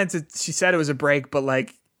 She said it was a break, but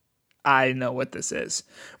like, I know what this is.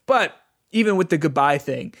 But even with the goodbye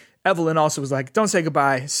thing, Evelyn also was like, don't say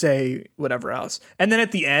goodbye, say whatever else. And then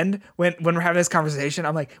at the end, when we're having this conversation,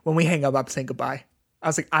 I'm like, when we hang up, I'm saying goodbye. I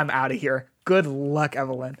was like, I'm out of here. Good luck,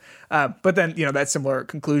 Evelyn. But then, that similar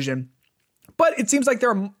conclusion. But it seems like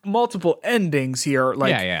there are multiple endings here,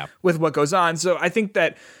 like with what goes on. So I think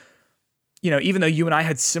that, even though you and I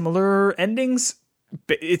had similar endings,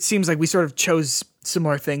 it seems like we sort of chose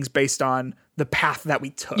similar things based on the path that we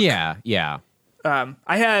took. Yeah. It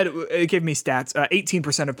gave me stats.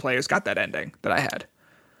 18% of players got that ending that I had.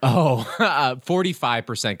 Oh,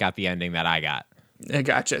 45% got the ending that I got. I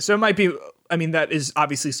gotcha. So it might be, that is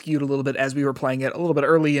obviously skewed a little bit as we were playing it a little bit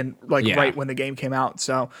early and right when the game came out.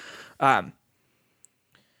 So,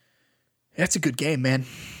 that's a good game, man.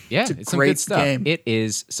 Yeah, it's some good stuff. Game. It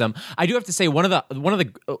is some. I do have to say one of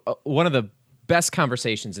the best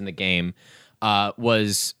conversations in the game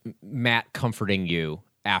was Matt comforting you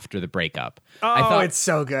after the breakup. Oh, I thought, it's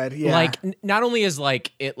so good. Yeah. Like, not only is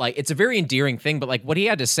like it like it's a very endearing thing, but like what he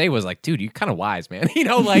had to say was like, dude, you're kind of wise, man. You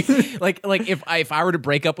know, like like if I were to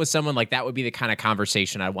break up with someone, like that would be the kind of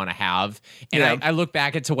conversation I want to have. And I look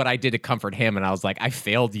back into what I did to comfort him, and I was like, I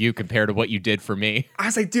failed you compared to what you did for me. I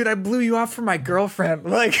was like, dude, I blew you off for my girlfriend.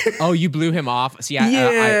 Like, oh, you blew him off. See,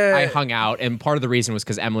 I hung out, and part of the reason was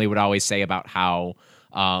because Emily would always say about how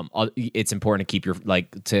it's important to keep your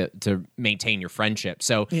to maintain your friendship.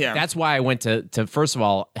 So that's why I went to first of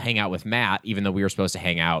all hang out with Matt, even though we were supposed to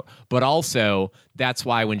hang out. But also that's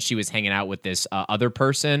why when she was hanging out with this other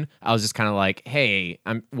person, I was just kind of like, hey,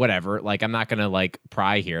 I'm whatever. Like I'm not gonna like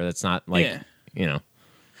pry here. That's not like you know.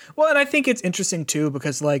 Well, and I think it's interesting too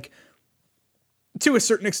because like to a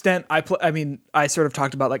certain extent, I sort of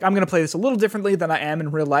talked about like I'm gonna play this a little differently than I am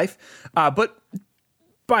in real life, but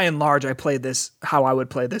by and large, I played this how I would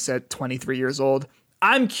play this at 23 years old.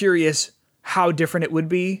 I'm curious how different it would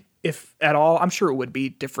be, if at all. I'm sure it would be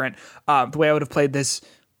different. The way I would have played this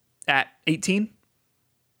at 18.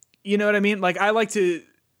 You know what I mean? Like I like to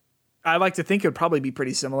think it would probably be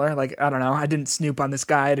pretty similar. Like, I don't know. I didn't snoop on this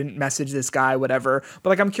guy. I didn't message this guy, whatever.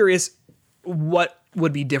 But like, I'm curious what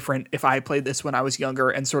would be different if I played this when I was younger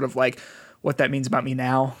and sort of like what that means about me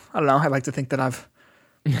now. I don't know. I like to think that I've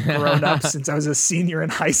grown up since I was a senior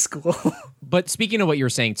in high school. But speaking of what you were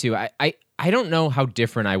saying too, I don't know how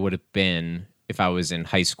different I would have been if I was in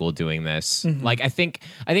high school doing this. Mm-hmm. Like I think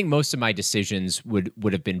most of my decisions would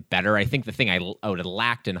have been better. I think the thing I would have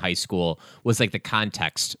lacked in high school was like the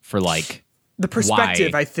context for like the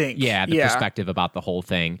perspective. Why. I think, the perspective about the whole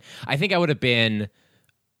thing. I think I would have been.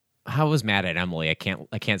 I was mad at Emily. I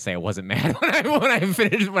can't say I wasn't mad when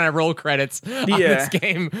I rolled credits on this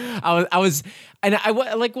game. I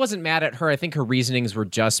wasn't mad at her. I think her reasonings were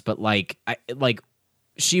just, but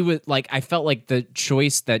she was like, I felt like the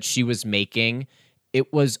choice that she was making,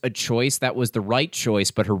 it was a choice that was the right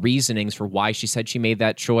choice, but her reasonings for why she said she made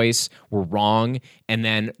that choice were wrong. And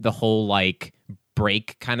then the whole like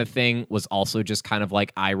break kind of thing was also just kind of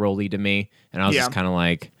like eye-rolly to me. And I was just kind of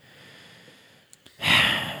like,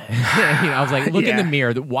 I was like, look in the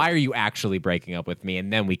mirror. Why are you actually breaking up with me?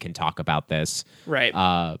 And then we can talk about this. Right.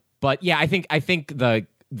 But yeah, I think the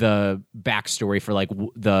backstory for like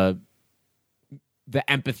the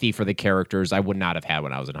empathy for the characters I would not have had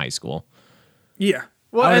when I was in high school. Yeah.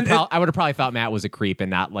 Well, I would have probably thought Matt was a creep and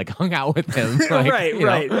not like hung out with him. Like,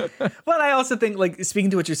 right. But I also think, like, speaking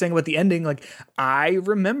to what you're saying about the ending, like, I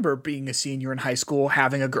remember being a senior in high school,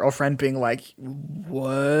 having a girlfriend, being like,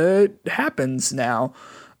 what happens now?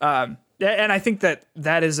 And I think that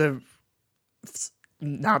is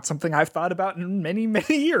not something I've thought about in many,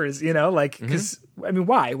 many years, you know, like, because, I mean,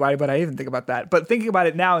 why would I even think about that? But thinking about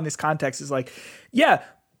it now in this context is like, yeah,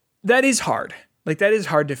 that is hard. Like, that is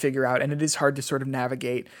hard to figure out, and it is hard to sort of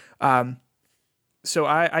navigate. So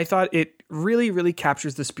I thought it really, really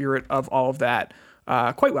captures the spirit of all of that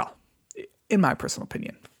quite well, in my personal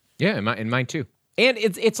opinion. Yeah, in mine too. And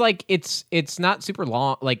it's like it's not super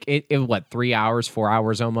long. Like it 3 hours, 4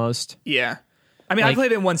 hours almost. Yeah, I mean, I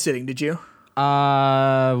played it in one sitting. Did you?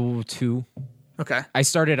 2. Okay. I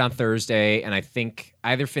started on Thursday, and I think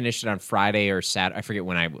I either finished it on Friday or Saturday. I forget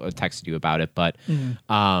when I texted you about it, but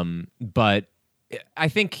but I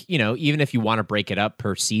think, you know, even if you want to break it up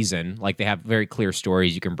per season, like they have very clear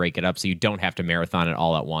stories, you can break it up so you don't have to marathon it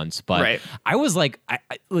all at once. But I was like,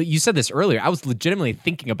 you said this earlier, I was legitimately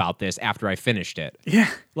thinking about this after I finished it.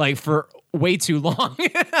 Yeah. Like for way too long.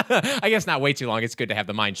 I guess not way too long. It's good to have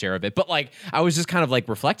the mind share of it. But like, I was just kind of like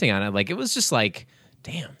reflecting on it. Like, it was just like,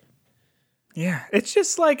 damn. Yeah. It's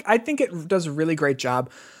just like, I think it does a really great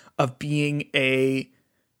job of being a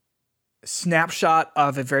snapshot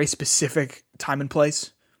of a very specific time and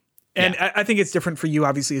place. And I think it's different for you,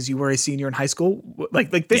 obviously, as you were a senior in high school.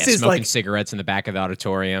 Like this is smoking like cigarettes in the back of the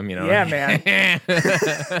auditorium, you know? Yeah, man.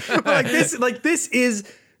 But this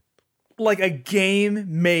is like a game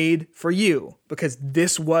made for you, because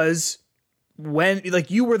this was when,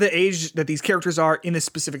 like, you were the age that these characters are in a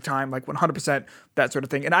specific time, like 100% that sort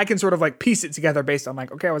of thing. And I can sort of like piece it together based on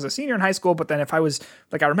like, okay, I was a senior in high school, but then if I was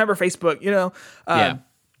like, I remember Facebook, you know?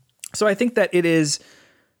 So I think that it is,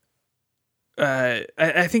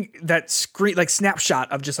 I think that screen, like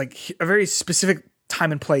snapshot of just like a very specific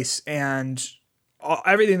time and place, and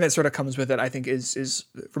everything that sort of comes with it, I think is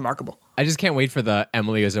remarkable. I just can't wait for the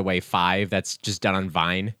Emily is Away 5 that's just done on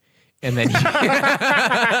Vine. And then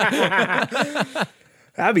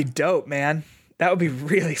that'd be dope, man. That would be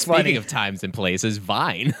really funny. Speaking of times and places,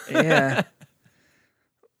 Vine. Yeah.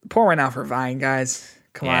 Pour one out for Vine, guys.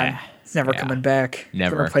 Come on. It's never coming back.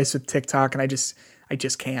 Never. It's replaced with TikTok, and I just I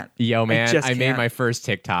just can't. Yo, man, I made my first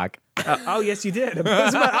TikTok. Oh, yes, you did. It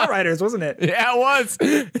was about Outriders, wasn't it? Yeah, it was.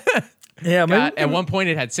 Yeah, God, at one point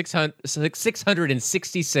it had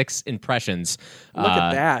 666 impressions. Look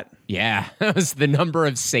at that. Yeah, that was the number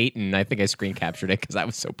of Satan. I think I screen captured it because I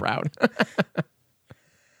was so proud.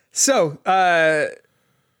 So,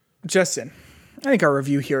 Justin, I think our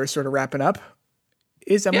review here is sort of wrapping up.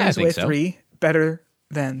 Is Emily's Way 3 better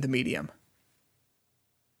than The Medium?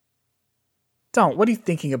 What are you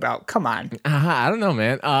thinking about? Come on. I don't know,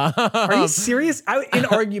 man. Are you serious?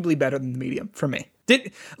 Inarguably better than The Medium for me.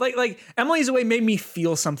 Like Emily's Way made me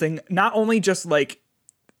feel something, not only just like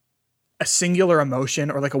a singular emotion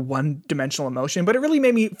or like a one-dimensional emotion, but it really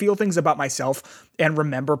made me feel things about myself and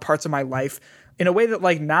remember parts of my life in a way that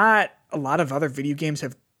like not a lot of other video games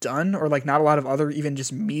have done, or like not a lot of other even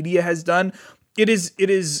just media has done. It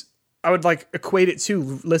is I would like equate it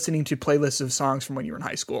to listening to playlists of songs from when you were in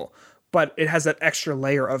high school, but it has that extra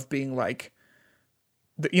layer of being like,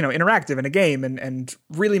 interactive in a game and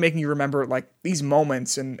really making you remember like these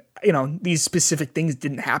moments, and these specific things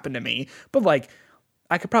didn't happen to me, but like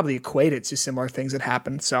I could probably equate it to similar things that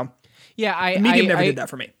happened. So yeah, Medium never did that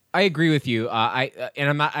for me. I agree with you.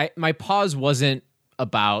 My pause wasn't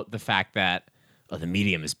about the fact that The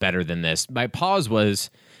Medium is better than this. My pause was,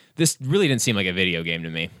 this really didn't seem like a video game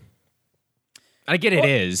to me. I get it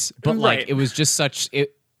is, but like right. it was just such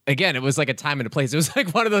it. Again, it was like a time and a place. It was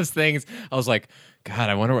like one of those things. I was like, God,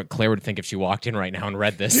 I wonder what Claire would think if she walked in right now and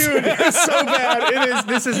read this. Dude, it's so bad. It is.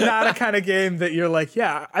 This is not a kind of game that you're like,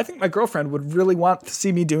 yeah, I think my girlfriend would really want to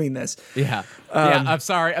see me doing this. Yeah. I'm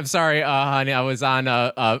sorry, honey. I was on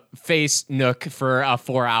a Face Nook for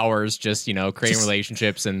 4 hours, just creating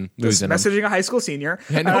relationships and losing them. Messaging a high school senior.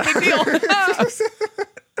 Yeah, no big deal.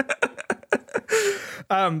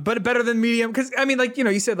 But better than Medium, because I mean, like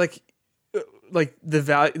you said, like the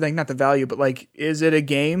value, like not the value, but like, is it a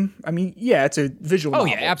game? I mean, yeah, it's a visual novel.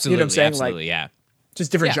 Yeah, absolutely. You know what I'm saying? Absolutely, like, yeah.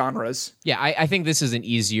 Just different genres. Yeah, I think this is an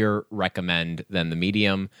easier recommend than The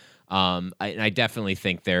Medium. I definitely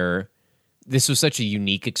think this was such a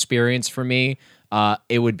unique experience for me.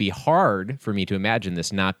 It would be hard for me to imagine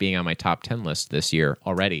this not being on my top 10 list this year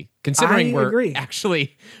already, considering we're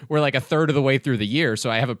like a third of the way through the year. So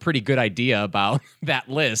I have a pretty good idea about that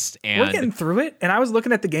list. And we're getting through it. And I was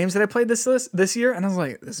looking at the games that I played this year, and I was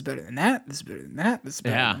like, this is better than that. This is better than that. This is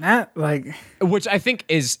better than that. Like, which I think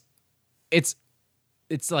it's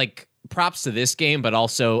like props to this game, but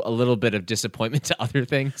also a little bit of disappointment to other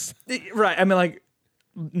things. Right. I mean, like,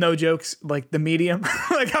 no jokes, like The Medium.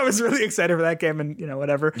 Like, I was really excited for that game and,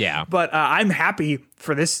 whatever. Yeah. But I'm happy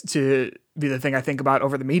for this to be the thing I think about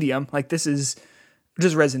over The Medium. Like, this is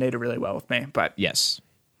just resonated really well with me. But yes.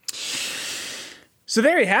 So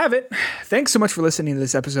there you have it. Thanks so much for listening to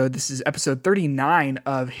this episode. This is episode 39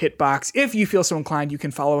 of Hitbox. If you feel so inclined, you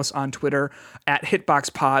can follow us on Twitter at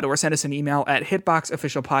HitboxPod or send us an email at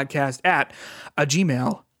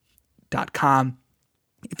hitboxofficialpodcast@gmail.com.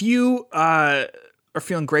 If you are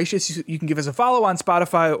feeling gracious, you can give us a follow on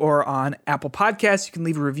Spotify or on Apple Podcasts. You can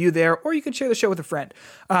leave a review there, or you can share the show with a friend.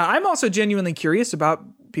 I'm also genuinely curious about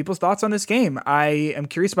people's thoughts on this game. I am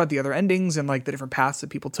curious about the other endings and like the different paths that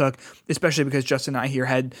people took, especially because Justin and I here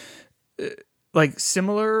had like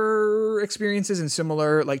similar experiences and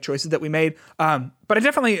similar like choices that we made. But I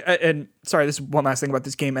definitely, and sorry, this is one last thing about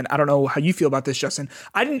this game, and I don't know how you feel about this, Justin.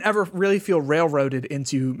 I didn't ever really feel railroaded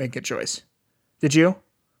into making a choice. Did you?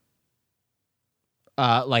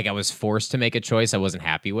 Like I was forced to make a choice I wasn't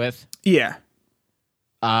happy with. Yeah.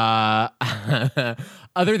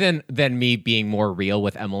 Other than me being more real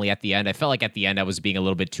with Emily at the end, I felt like at the end I was being a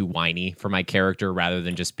little bit too whiny for my character rather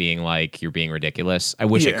than just being like, you're being ridiculous. I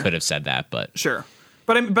wish I could have said that, but sure.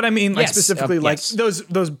 But I mean, like specifically, like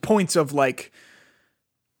those points of like,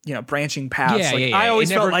 branching paths. Yeah, like, I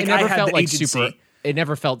always felt like I had the agency. It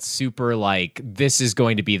never felt super like this is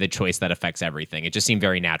going to be the choice that affects everything. It just seemed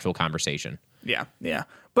very natural conversation. Yeah.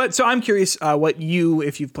 But so I'm curious what you,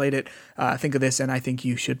 if you've played it, think of this, and I think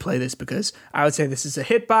you should play this because I would say this is a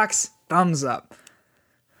Hitbox thumbs up.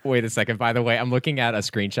 Wait a second. By the way, I'm looking at a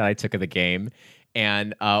screenshot I took of the game,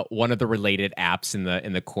 and one of the related apps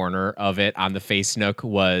in the corner of it on the Face Nook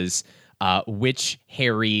was which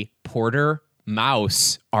Harry Potter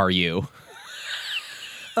mouse are you?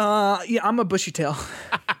 Yeah, I'm a bushy tail.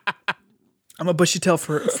 I'm a bushy tail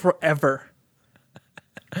for forever.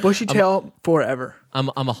 Bushy tail forever. I'm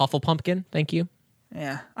a Hufflepumpkin. Thank you.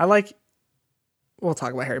 Yeah, we'll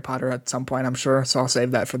talk about Harry Potter at some point, I'm sure. So I'll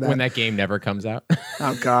save that for that. When that game never comes out.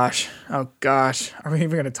 Oh gosh. Are we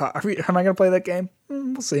even going to talk? Am I going to play that game?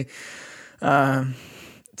 We'll see.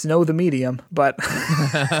 It's no The Medium, but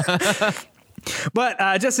But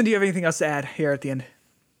Justin, do you have anything else to add here at the end?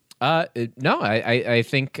 No, I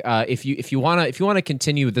think if you wanna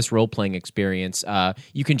continue this role playing experience,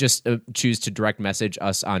 you can just choose to direct message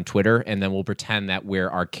us on Twitter, and then we'll pretend that we're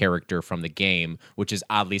our character from the game, which is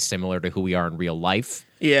oddly similar to who we are in real life.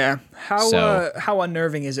 Yeah. How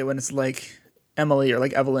unnerving is it when it's like Emily or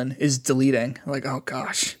like Evelyn is deleting? Like, oh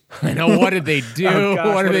gosh. I know. What did they do? Oh gosh,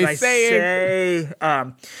 what are did they I saying? say?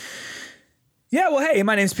 Yeah. Well, hey,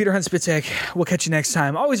 my name's Peter Hunt Spitzek. We'll catch you next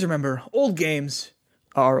time. Always remember, old games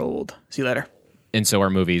are old. See you later. And so are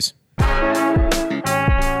movies.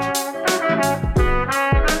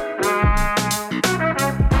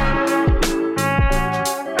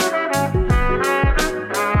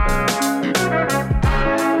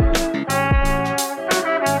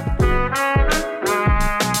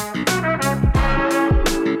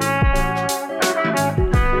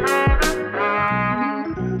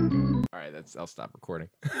 All right, I'll stop recording.